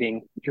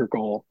stating your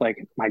goal.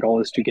 Like, my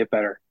goal is to get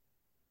better.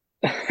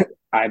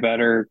 I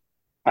better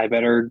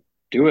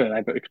do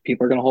it.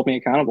 People are going to hold me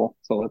accountable.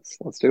 So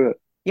let's do it.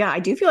 Yeah, I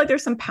do feel like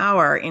there's some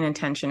power in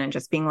intention and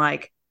just being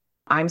like,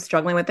 I'm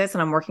struggling with this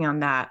and I'm working on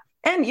that.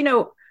 And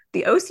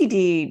the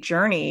OCD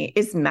journey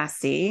is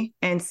messy,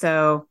 and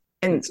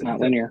it's not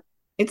linear.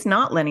 It's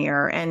not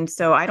linear, and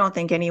so I don't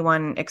think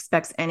anyone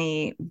expects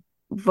any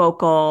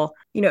vocal,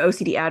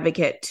 OCD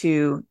advocate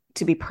to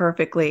be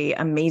perfectly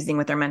amazing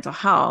with their mental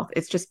health.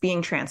 It's just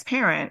being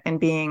transparent and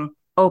being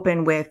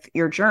open with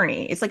your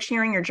journey. It's like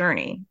sharing your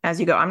journey as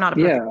you go. I'm not a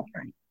perfect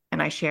journey,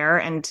 and I share,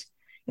 and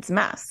it's a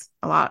mess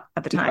a lot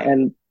of the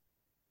time.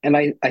 And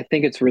I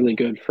think it's really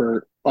good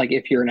for, like,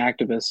 if you're an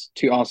activist,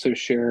 to also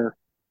share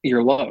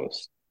your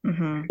lows,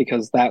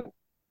 because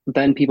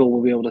then people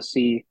will be able to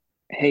see,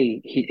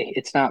 hey,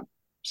 it's not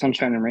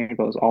sunshine and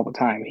rainbows all the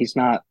time. He's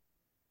not.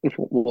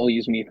 We'll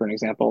use me for an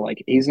example.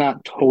 Like, he's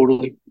not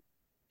totally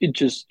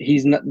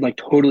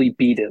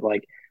beat it.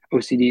 Like,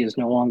 OCD is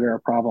no longer a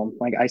problem.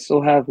 Like, I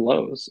still have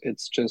lows.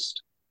 It's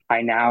just,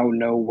 I now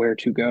know where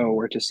to go,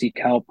 where to seek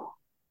help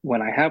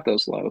when I have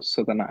those lows,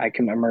 so then I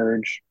can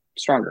emerge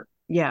stronger.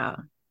 Yeah.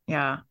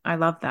 I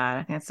love that.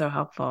 I think it's so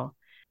helpful.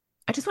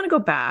 I just want to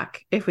go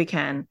back, if we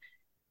can.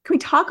 Can we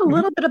talk a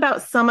little bit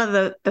about some of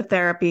the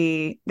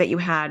therapy that you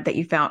had that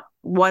you found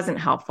wasn't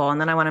helpful? And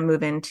then I want to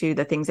move into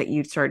the things that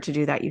you started to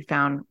do that you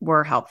found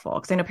were helpful,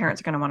 because I know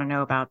parents are going to want to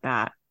know about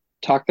that.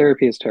 Talk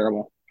therapy is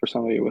terrible for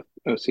somebody with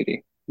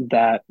OCD.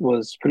 That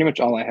was pretty much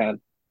all I had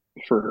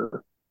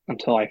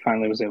until I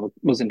finally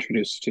was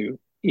introduced to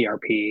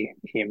ERP,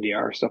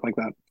 EMDR, stuff like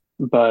that.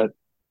 But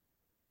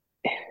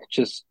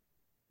just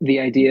the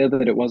idea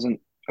that it wasn't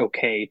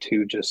okay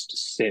to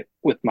just sit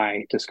with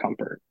my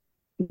discomfort,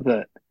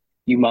 that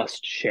you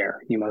must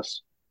share, you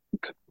must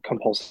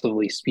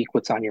compulsively speak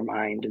what's on your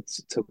mind.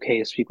 It's okay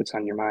to speak what's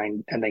on your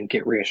mind and then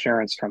get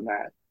reassurance from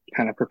that,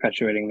 kind of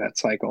perpetuating that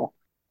cycle.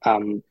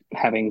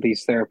 Having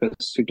these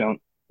therapists who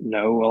don't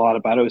know a lot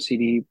about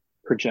OCD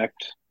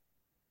project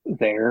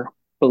their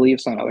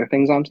beliefs on other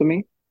things onto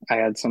me. I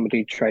had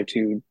somebody try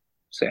to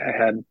say I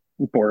had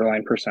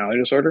borderline personality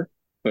disorder,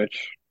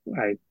 which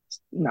I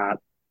not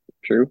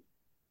true,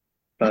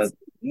 but That's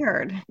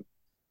weird.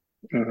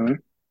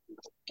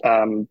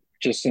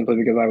 just simply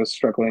because I was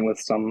struggling with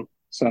some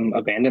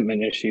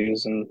abandonment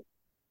issues and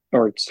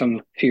or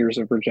some fears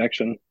of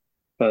rejection,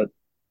 but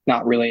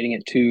not relating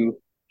it to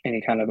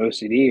any kind of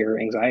OCD or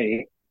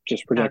anxiety,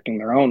 just projecting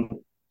their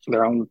own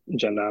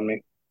agenda on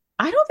me.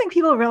 I don't think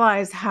people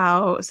realize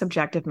how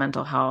subjective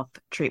mental health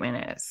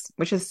treatment is,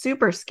 which is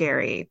super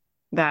scary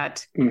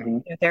that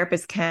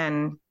therapists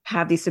can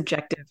have these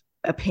subjective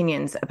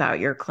opinions about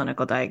your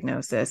clinical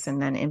diagnosis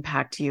and then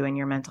impact you and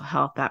your mental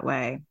health that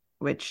way,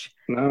 which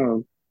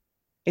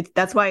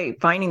that's why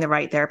finding the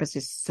right therapist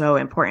is so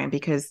important,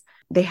 because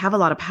they have a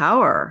lot of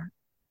power,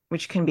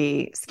 which can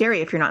be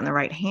scary if you're not in the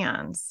right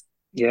hands.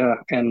 Yeah.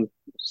 And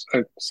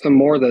some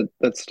more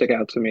that stick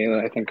out to me that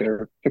I think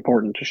are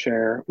important to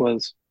share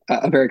was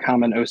a very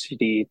common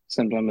OCD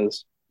symptom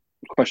is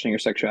questioning your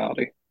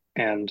sexuality.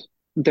 And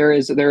there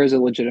is a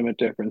legitimate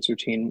difference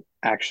between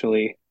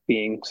actually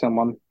being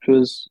someone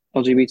who is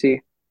LGBT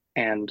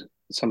and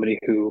somebody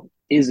who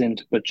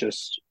isn't, but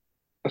just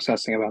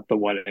obsessing about the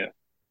what if.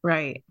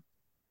 Right.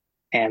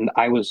 And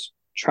I was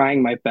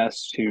trying my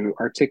best to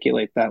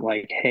articulate that,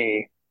 like,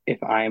 hey,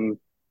 if I'm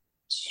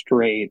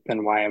straight,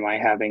 then why am I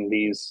having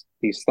these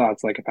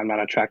thoughts? Like, if I'm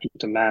not attracted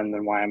to men,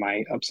 then why am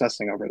I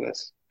obsessing over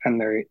this? And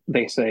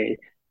they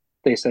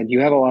said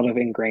you have a lot of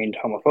ingrained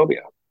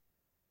homophobia.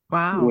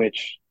 Wow.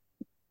 Which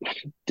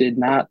did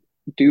not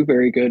do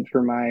very good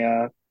for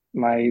my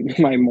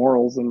my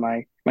morals and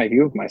my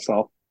view of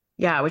myself.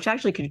 Yeah, which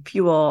actually could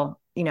fuel,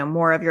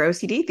 more of your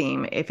OCD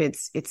theme if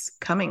it's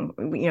coming,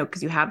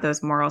 because you have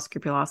those moral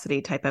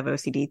scrupulosity type of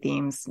OCD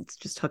themes. It's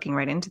just hooking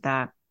right into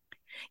that.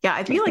 Yeah,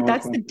 I feel like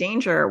that's the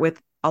danger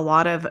with a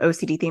lot of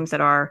OCD themes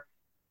that are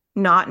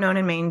not known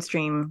in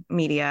mainstream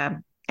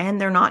media, and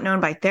they're not known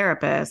by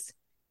therapists,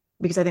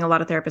 because I think a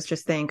lot of therapists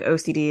just think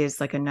OCD is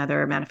like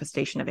another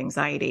manifestation of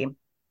anxiety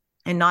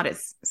and not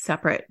its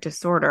separate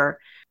disorder.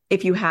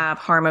 If you have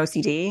harm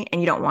OCD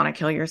and you don't want to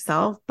kill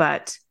yourself,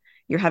 but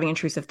you're having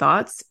intrusive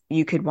thoughts,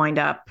 you could wind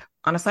up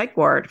on a psych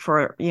ward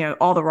for,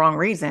 all the wrong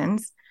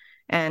reasons.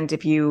 And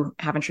if you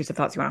have intrusive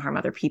thoughts, you want to harm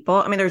other people.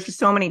 I mean, there's just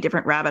so many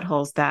different rabbit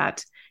holes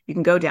that you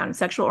can go down.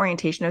 Sexual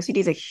orientation OCD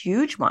is a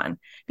huge one,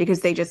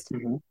 because they just,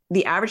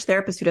 the average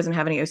therapist who doesn't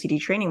have any OCD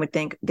training would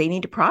think they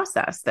need to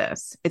process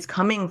this. It's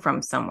coming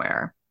from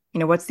somewhere.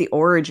 What's the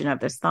origin of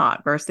this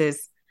thought?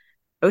 Versus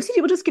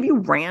OCD will just give you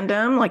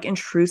random, like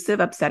intrusive,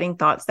 upsetting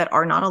thoughts that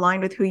are not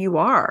aligned with who you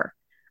are,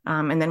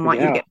 and then want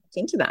you to get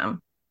into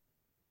them.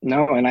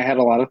 No, and I had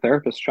a lot of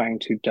therapists trying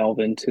to delve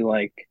into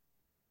like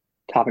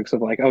topics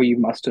of like, oh, you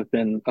must have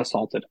been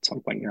assaulted at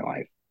some point in your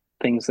life.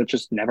 Things that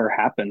just never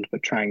happened,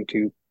 but trying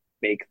to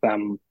make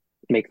them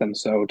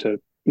so to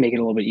make it a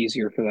little bit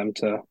easier for them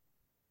to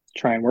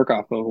try and work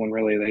off of, when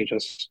really they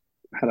just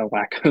had a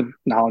lack of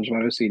knowledge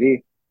about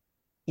OCD.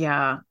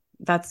 Yeah,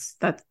 that's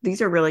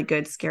these are really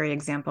good, scary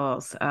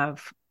examples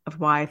of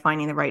why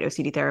finding the right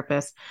OCD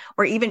therapist,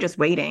 or even just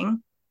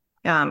waiting,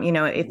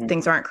 if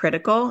things aren't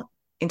critical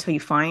until you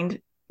find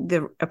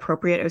the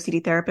appropriate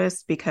OCD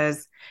therapist.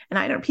 Because, and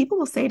I don't, people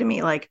will say to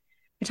me like,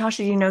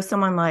 Natasha, do you know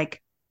someone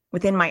like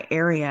within my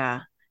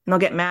area? And they'll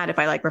get mad if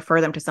I like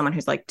refer them to someone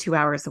who's like 2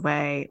 hours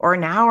away or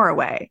an hour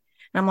away.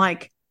 And I'm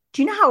like,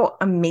 do you know how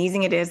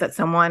amazing it is that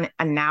someone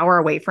an hour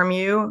away from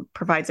you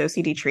provides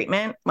OCD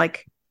treatment?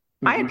 Like,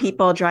 I had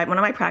people drive, when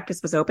my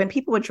practice was open,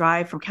 people would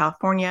drive from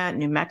California,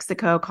 New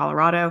Mexico,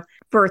 Colorado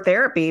for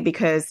therapy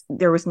because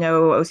there was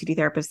no OCD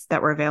therapists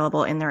that were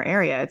available in their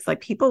area. It's like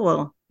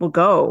people will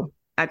go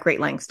at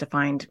great lengths to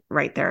find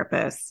right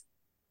therapists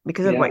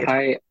because of what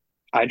you're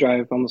I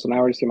drive almost an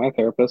hour to see my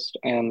therapist,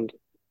 and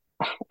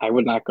I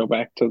would not go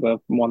back to the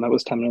one that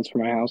was 10 minutes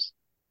from my house.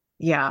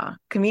 Yeah.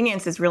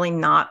 Convenience is really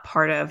not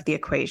part of the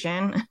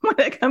equation when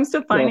it comes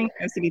to finding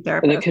an OCD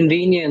therapist. The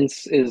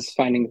convenience is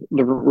finding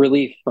the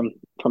relief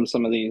from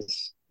some of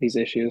these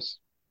issues.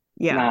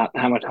 Yeah.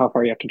 Not how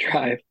far you have to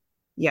drive.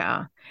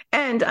 Yeah.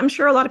 And I'm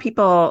sure a lot of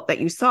people that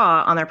you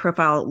saw on their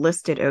profile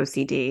listed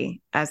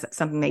OCD as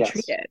something they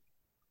treated.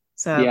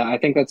 So yeah, I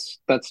think that's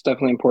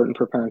definitely important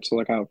for parents to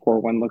look out for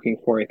when looking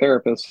for a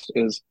therapist.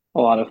 Is a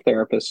lot of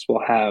therapists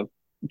will have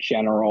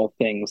general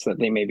things that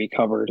they may be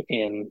covered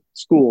in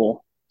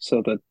school,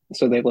 so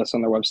they list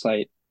on their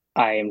website,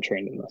 I am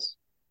trained in this,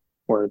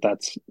 where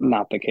that's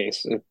not the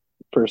case.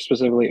 For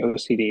specifically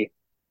OCD,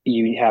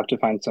 you have to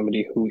find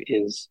somebody who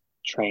is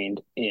trained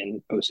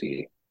in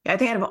OCD. I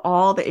think out of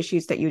all the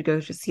issues that you'd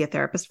go to see a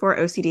therapist for,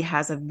 OCD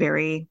has a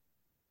very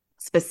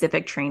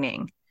specific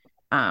training.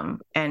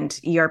 And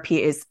ERP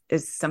is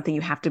something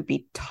you have to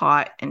be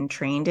taught and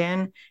trained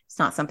in. It's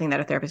not something that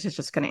a therapist is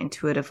just going to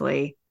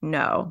intuitively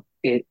know.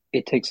 It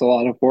takes a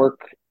lot of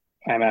work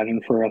I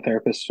imagine for a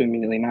therapist to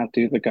immediately not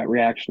do the gut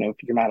reaction of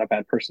you're not a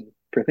bad person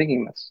for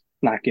thinking this,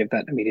 not give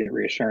that immediate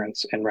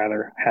reassurance, and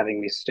rather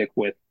having me stick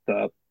with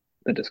the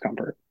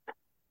discomfort.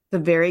 The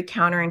very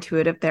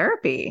counterintuitive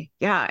therapy.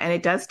 Yeah. And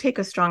it does take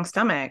a strong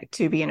stomach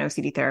to be an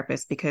OCD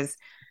therapist because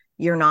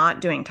you're not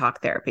doing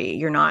talk therapy.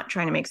 You're not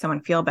trying to make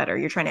someone feel better.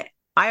 You're trying to,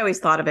 I always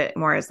thought of it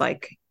more as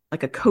like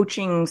a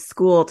coaching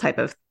school type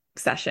of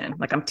session.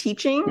 Like I'm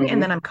teaching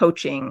and then I'm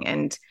coaching.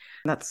 And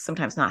that's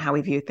sometimes not how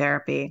we view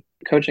therapy.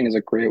 Coaching is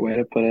a great way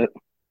to put it.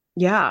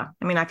 Yeah.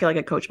 I mean, I feel like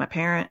I coach my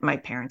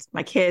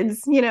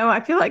kids, I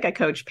feel like I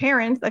coach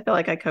parents. I feel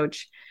like I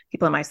coach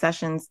people in my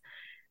sessions.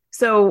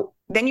 So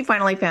then you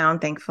finally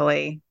found,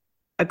 thankfully,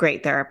 a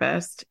great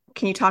therapist.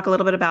 Can you talk a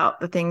little bit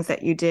about the things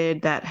that you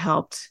did that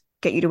helped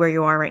get you to where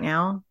you are right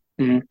now?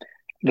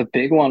 The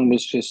big one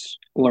was just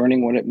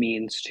learning what it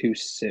means to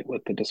sit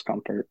with the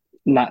discomfort,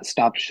 not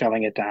stop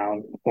shoving it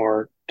down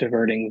or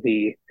diverting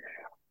the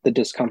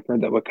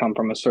discomfort that would come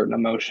from a certain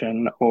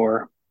emotion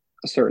or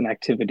a certain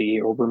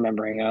activity or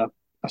remembering a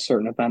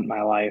certain event in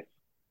my life,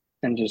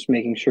 and just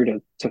making sure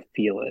to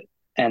feel it.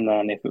 And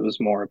then if it was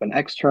more of an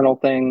external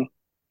thing,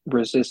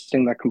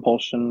 resisting that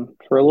compulsion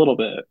for a little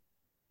bit,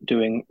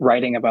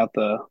 writing about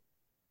the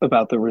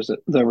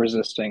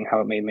resisting,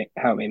 how it made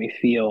me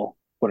feel,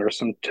 what are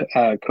some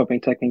coping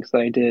techniques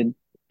that I did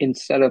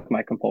instead of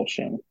my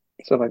compulsion,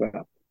 stuff like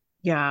that.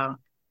 Yeah.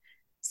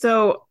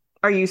 So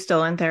are you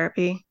still in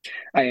therapy?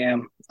 I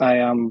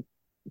am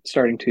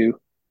starting to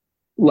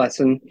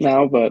lessen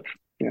now, but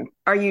yeah.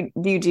 Do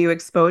you do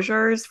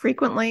exposures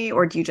frequently,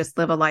 or do you just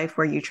live a life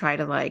where you try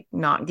to like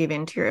not give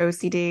in to your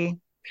OCD?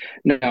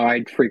 No,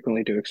 I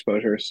frequently do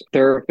exposures.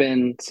 There have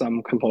been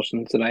some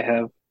compulsions that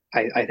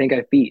I think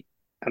I beat,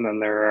 and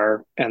then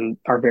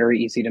are very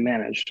easy to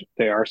manage.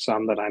 There are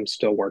some that I'm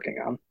still working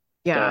on.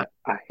 Yeah.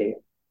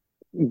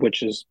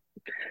 Which is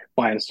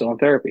why I'm still in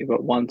therapy.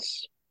 But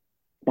once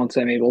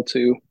I'm able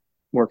to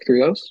work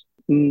through those,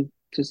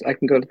 I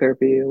can go to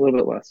therapy a little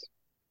bit less.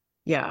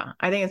 Yeah.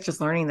 I think it's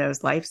just learning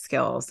those life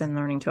skills and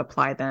learning to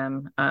apply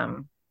them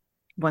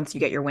once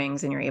you get your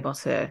wings and you're able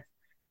to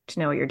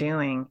know what you're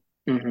doing.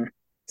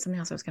 Something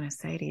else I was going to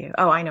say to you.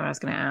 Oh, I know what I was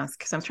going to ask,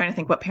 because I'm trying to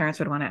think what parents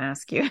would want to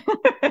ask you.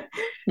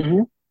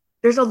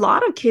 There's a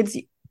lot of kids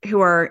who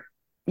are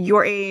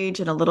your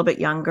age and a little bit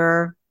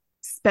younger,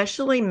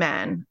 especially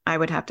men, I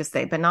would have to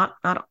say, but not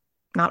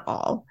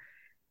all,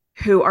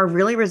 who are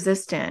really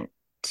resistant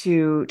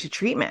to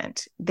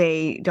treatment.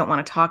 They don't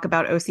want to talk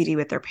about OCD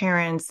with their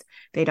parents.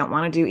 They don't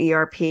want to do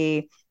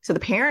ERP. So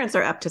the parents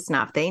are up to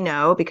snuff. They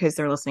know because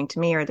they're listening to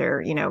me or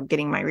they're,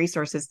 getting my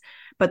resources,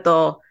 but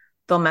they'll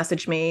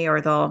message me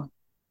or they'll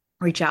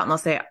reach out and they'll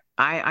say,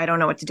 I don't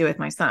know what to do with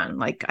my son.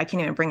 Like, I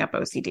can't even bring up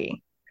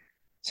OCD.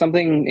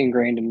 Something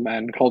ingrained in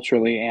men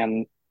culturally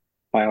and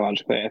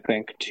biologically, I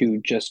think, to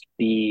just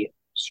be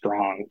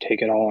strong,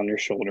 take it all on your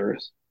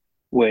shoulders,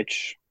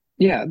 which,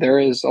 yeah, there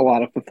is a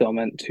lot of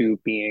fulfillment to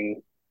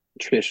being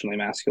traditionally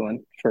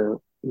masculine for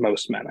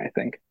most men, I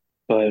think.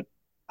 But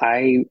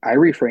I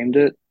reframed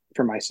it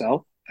for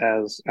myself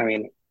as, I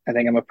think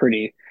I'm a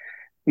pretty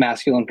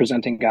masculine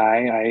presenting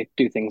guy. I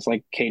do things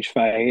like cage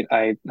fight.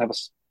 I have a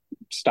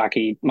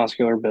stocky,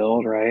 muscular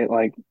build, right?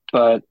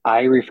 But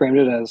I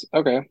reframed it as,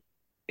 okay,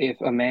 if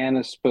a man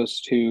is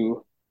supposed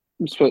to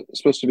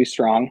be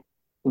strong,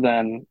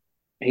 then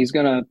he's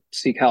gonna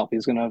seek help.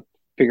 He's gonna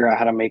figure out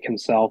how to make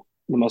himself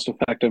the most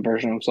effective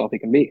version of himself he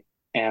can be.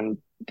 And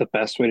the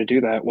best way to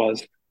do that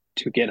was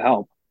to get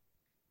help,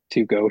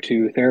 to go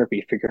to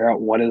therapy, figure out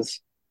what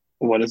is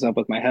up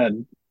with my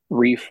head,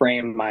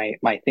 reframe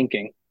my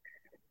thinking,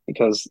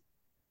 because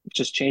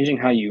just changing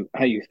how you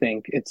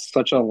think, it's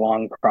such a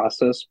long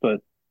process, but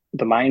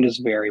the mind is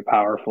very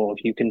powerful.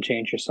 If you can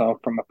change yourself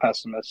from a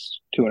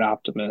pessimist to an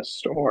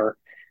optimist, or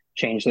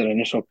change that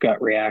initial gut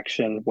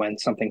reaction when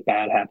something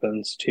bad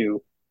happens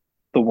to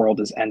the world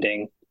is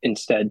ending,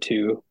 instead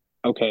to,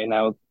 okay,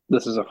 now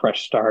this is a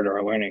fresh start or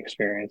a learning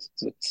experience.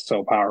 It's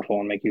so powerful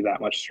and make you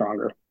that much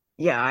stronger.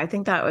 Yeah, I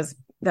think that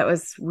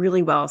was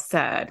really well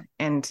said.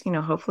 And,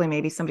 hopefully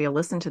maybe somebody will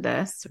listen to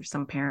this, or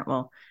some parent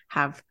will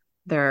have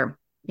their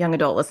young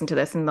adult listen to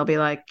this and they'll be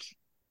like,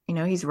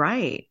 he's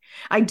right.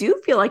 I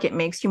do feel like it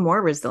makes you more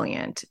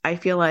resilient. I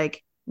feel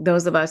like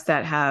those of us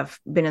that have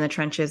been in the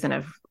trenches and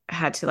have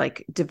had to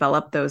like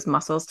develop those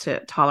muscles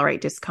to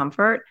tolerate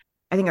discomfort,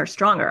 I think are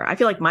stronger. I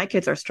feel like my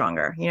kids are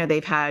stronger.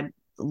 They've had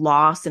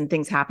loss and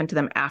things happen to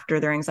them after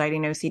their anxiety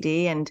and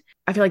OCD. And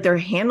I feel like they're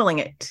handling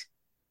it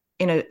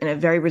in a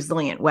very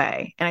resilient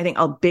way. And I think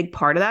a big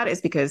part of that is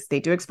because they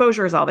do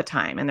exposures all the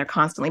time and they're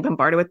constantly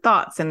bombarded with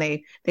thoughts, and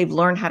they've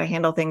learned how to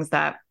handle things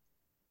that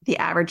the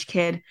average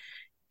kid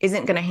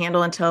isn't going to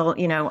handle until,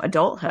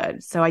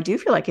 adulthood. So I do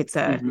feel like it's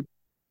an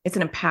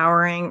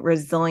empowering,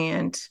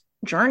 resilient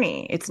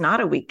journey. It's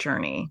not a weak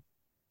journey.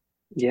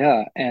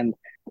 Yeah. And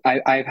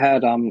I've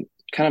had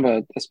kind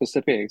of a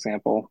specific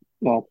example,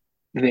 well,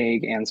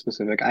 vague and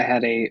specific. I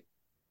had a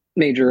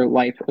major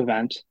life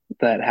event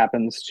that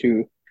happens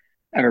to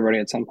everybody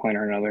at some point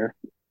or another.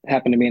 It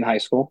happened to me in high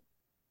school.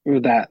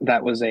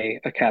 that was a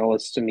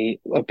catalyst to me.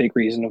 A big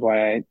reason of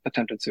why I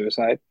attempted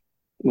suicide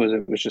was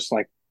it was just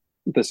like,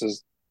 this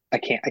is, I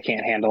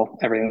can't handle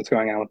everything that's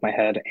going on with my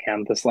head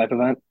and this life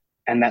event.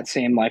 And that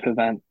same life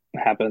event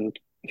happened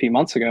a few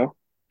months ago,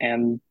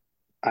 and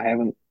I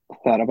haven't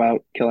thought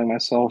about killing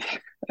myself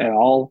at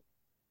all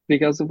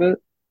because of it.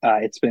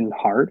 It's been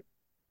hard,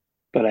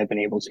 but I've been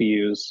able to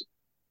use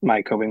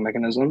my coping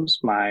mechanisms,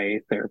 my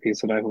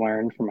therapies that I've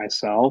learned for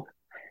myself,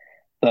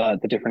 the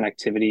different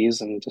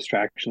activities and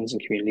distractions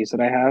and communities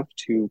that I have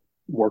to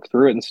work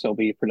through it and still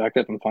be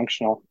productive and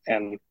functional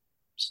and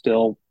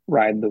still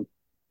ride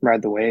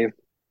the wave.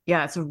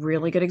 Yeah, it's a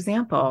really good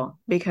example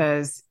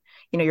because,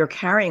 you're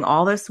carrying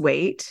all this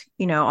weight,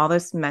 all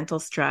this mental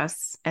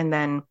stress, and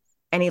then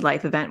any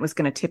life event was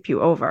going to tip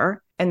you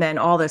over. And then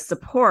all this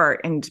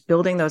support and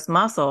building those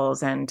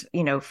muscles and,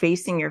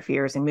 facing your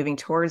fears and moving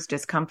towards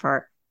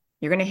discomfort,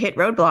 you're going to hit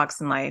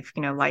roadblocks in life.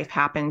 Life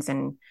happens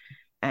and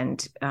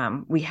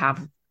we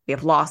have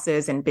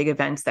losses and big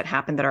events that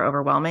happen that are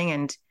overwhelming.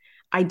 And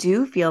I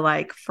do feel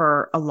like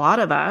for a lot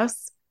of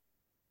us,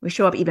 we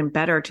show up even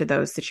better to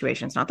those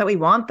situations. Not that we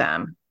want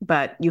them,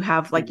 but you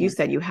have, like you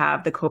said, you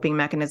have the coping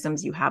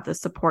mechanisms, you have the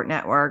support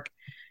network,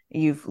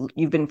 you've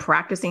been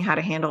practicing how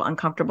to handle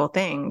uncomfortable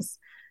things.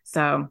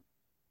 So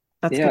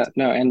that's good.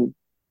 No,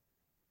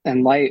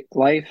 and life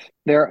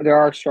there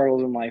are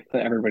struggles in life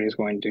that everybody's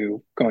going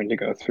to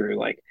go through,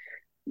 like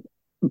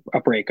a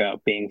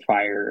breakup, being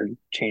fired,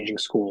 changing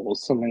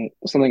schools,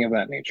 something of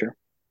that nature.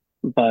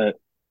 But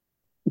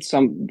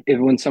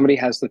when somebody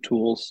has the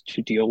tools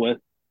to deal with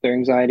their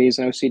anxieties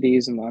and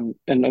OCDs and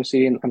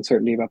OCD and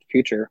uncertainty about the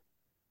future,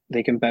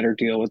 they can better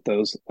deal with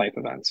those life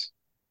events.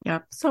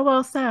 Yep. So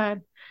well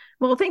said.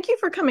 Well, thank you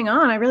for coming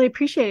on. I really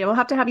appreciate it. We'll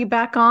have to have you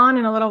back on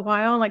in a little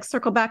while, like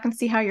circle back and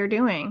see how you're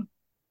doing.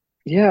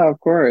 Yeah,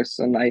 of course.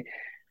 And I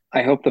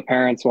hope the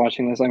parents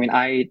watching this, I mean,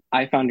 I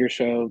found your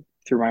show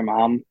through my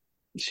mom.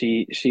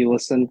 She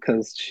listened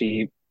because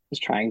she was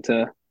trying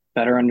to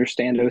better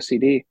understand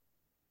OCD.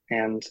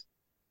 And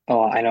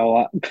I know a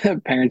lot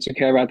parents who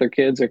care about their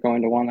kids are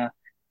going to want to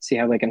see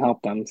how they can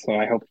help them. So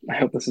I hope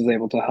this is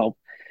able to help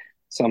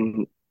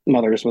some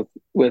mothers or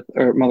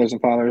mothers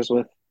and fathers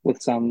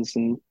with sons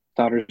and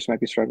daughters who might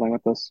be struggling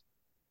with this.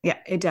 Yeah,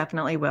 it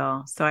definitely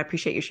will. So I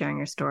appreciate you sharing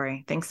your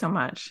story. Thanks so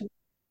much.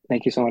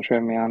 Thank you so much for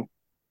having me on.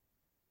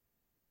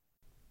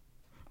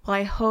 Well,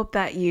 I hope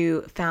that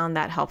you found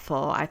that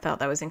helpful. I thought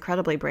that was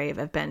incredibly brave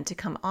of Ben to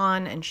come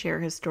on and share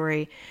his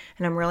story.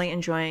 And I'm really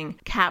enjoying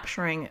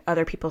capturing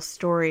other people's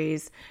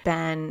stories.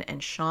 Ben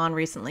and Sean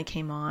recently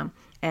came on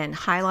and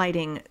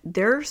highlighting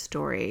their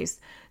stories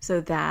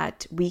so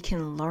that we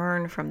can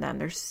learn from them.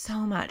 There's so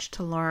much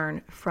to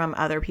learn from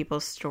other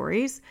people's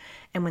stories.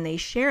 And when they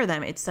share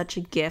them, it's such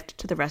a gift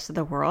to the rest of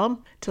the world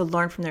to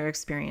learn from their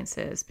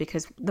experiences,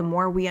 because the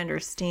more we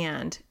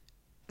understand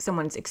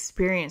someone's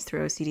experience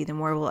through OCD, the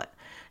more we'll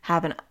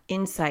have an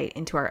insight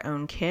into our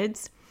own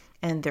kids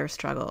and their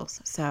struggles.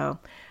 So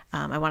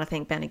I want to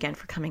thank Ben again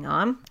for coming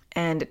on.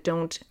 And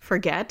don't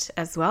forget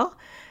as well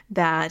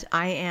that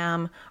I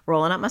am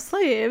rolling up my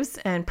sleeves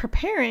and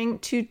preparing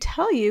to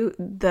tell you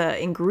the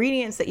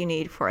ingredients that you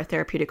need for a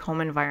therapeutic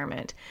home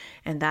environment.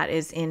 And that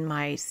is in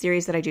my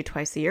series that I do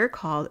twice a year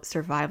called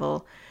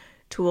Survival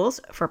Tools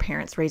for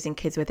Parents Raising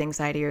Kids with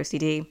Anxiety or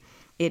OCD.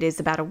 It is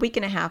about a week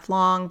and a half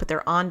long, but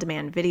they're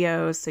on-demand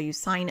videos. So you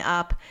sign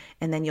up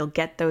and then you'll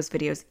get those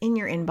videos in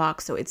your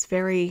inbox. So it's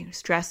very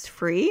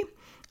stress-free,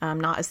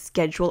 not a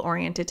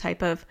schedule-oriented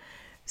type of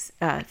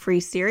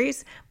free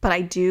series. But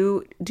I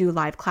do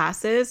live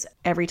classes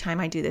every time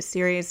I do this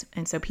series.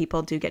 And so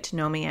people do get to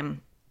know me, and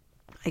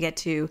I get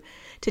to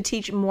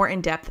teach more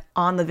in depth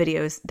on the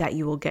videos that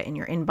you will get in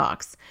your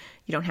inbox.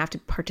 You don't have to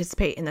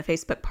participate in the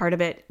Facebook part of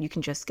it. You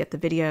can just get the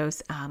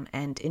videos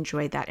and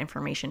enjoy that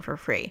information for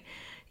free.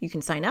 You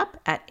can sign up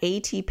at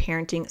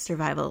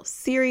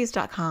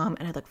atparentingsurvivalseries.com,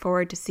 and I look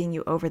forward to seeing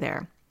you over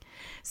there.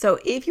 So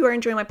if you are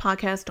enjoying my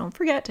podcast, don't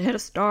forget to hit a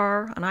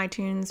star on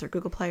iTunes or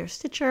Google Play or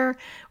Stitcher,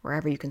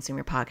 wherever you consume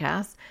your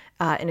podcasts.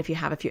 And if you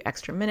have a few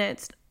extra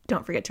minutes,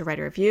 don't forget to write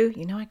a review.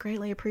 I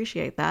greatly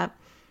appreciate that.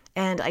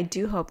 And I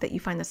do hope that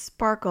you find the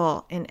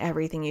sparkle in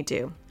everything you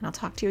do. And I'll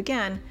talk to you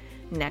again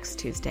next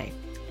Tuesday.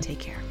 Take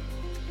care.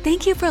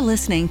 Thank you for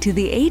listening to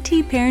the AT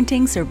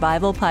Parenting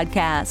Survival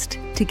Podcast.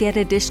 To get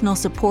additional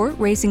support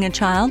raising a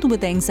child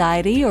with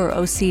anxiety or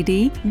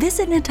OCD,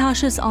 visit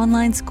Natasha's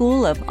online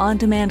school of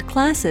on-demand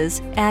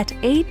classes at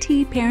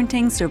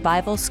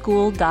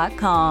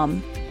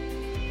atparentingsurvivalschool.com.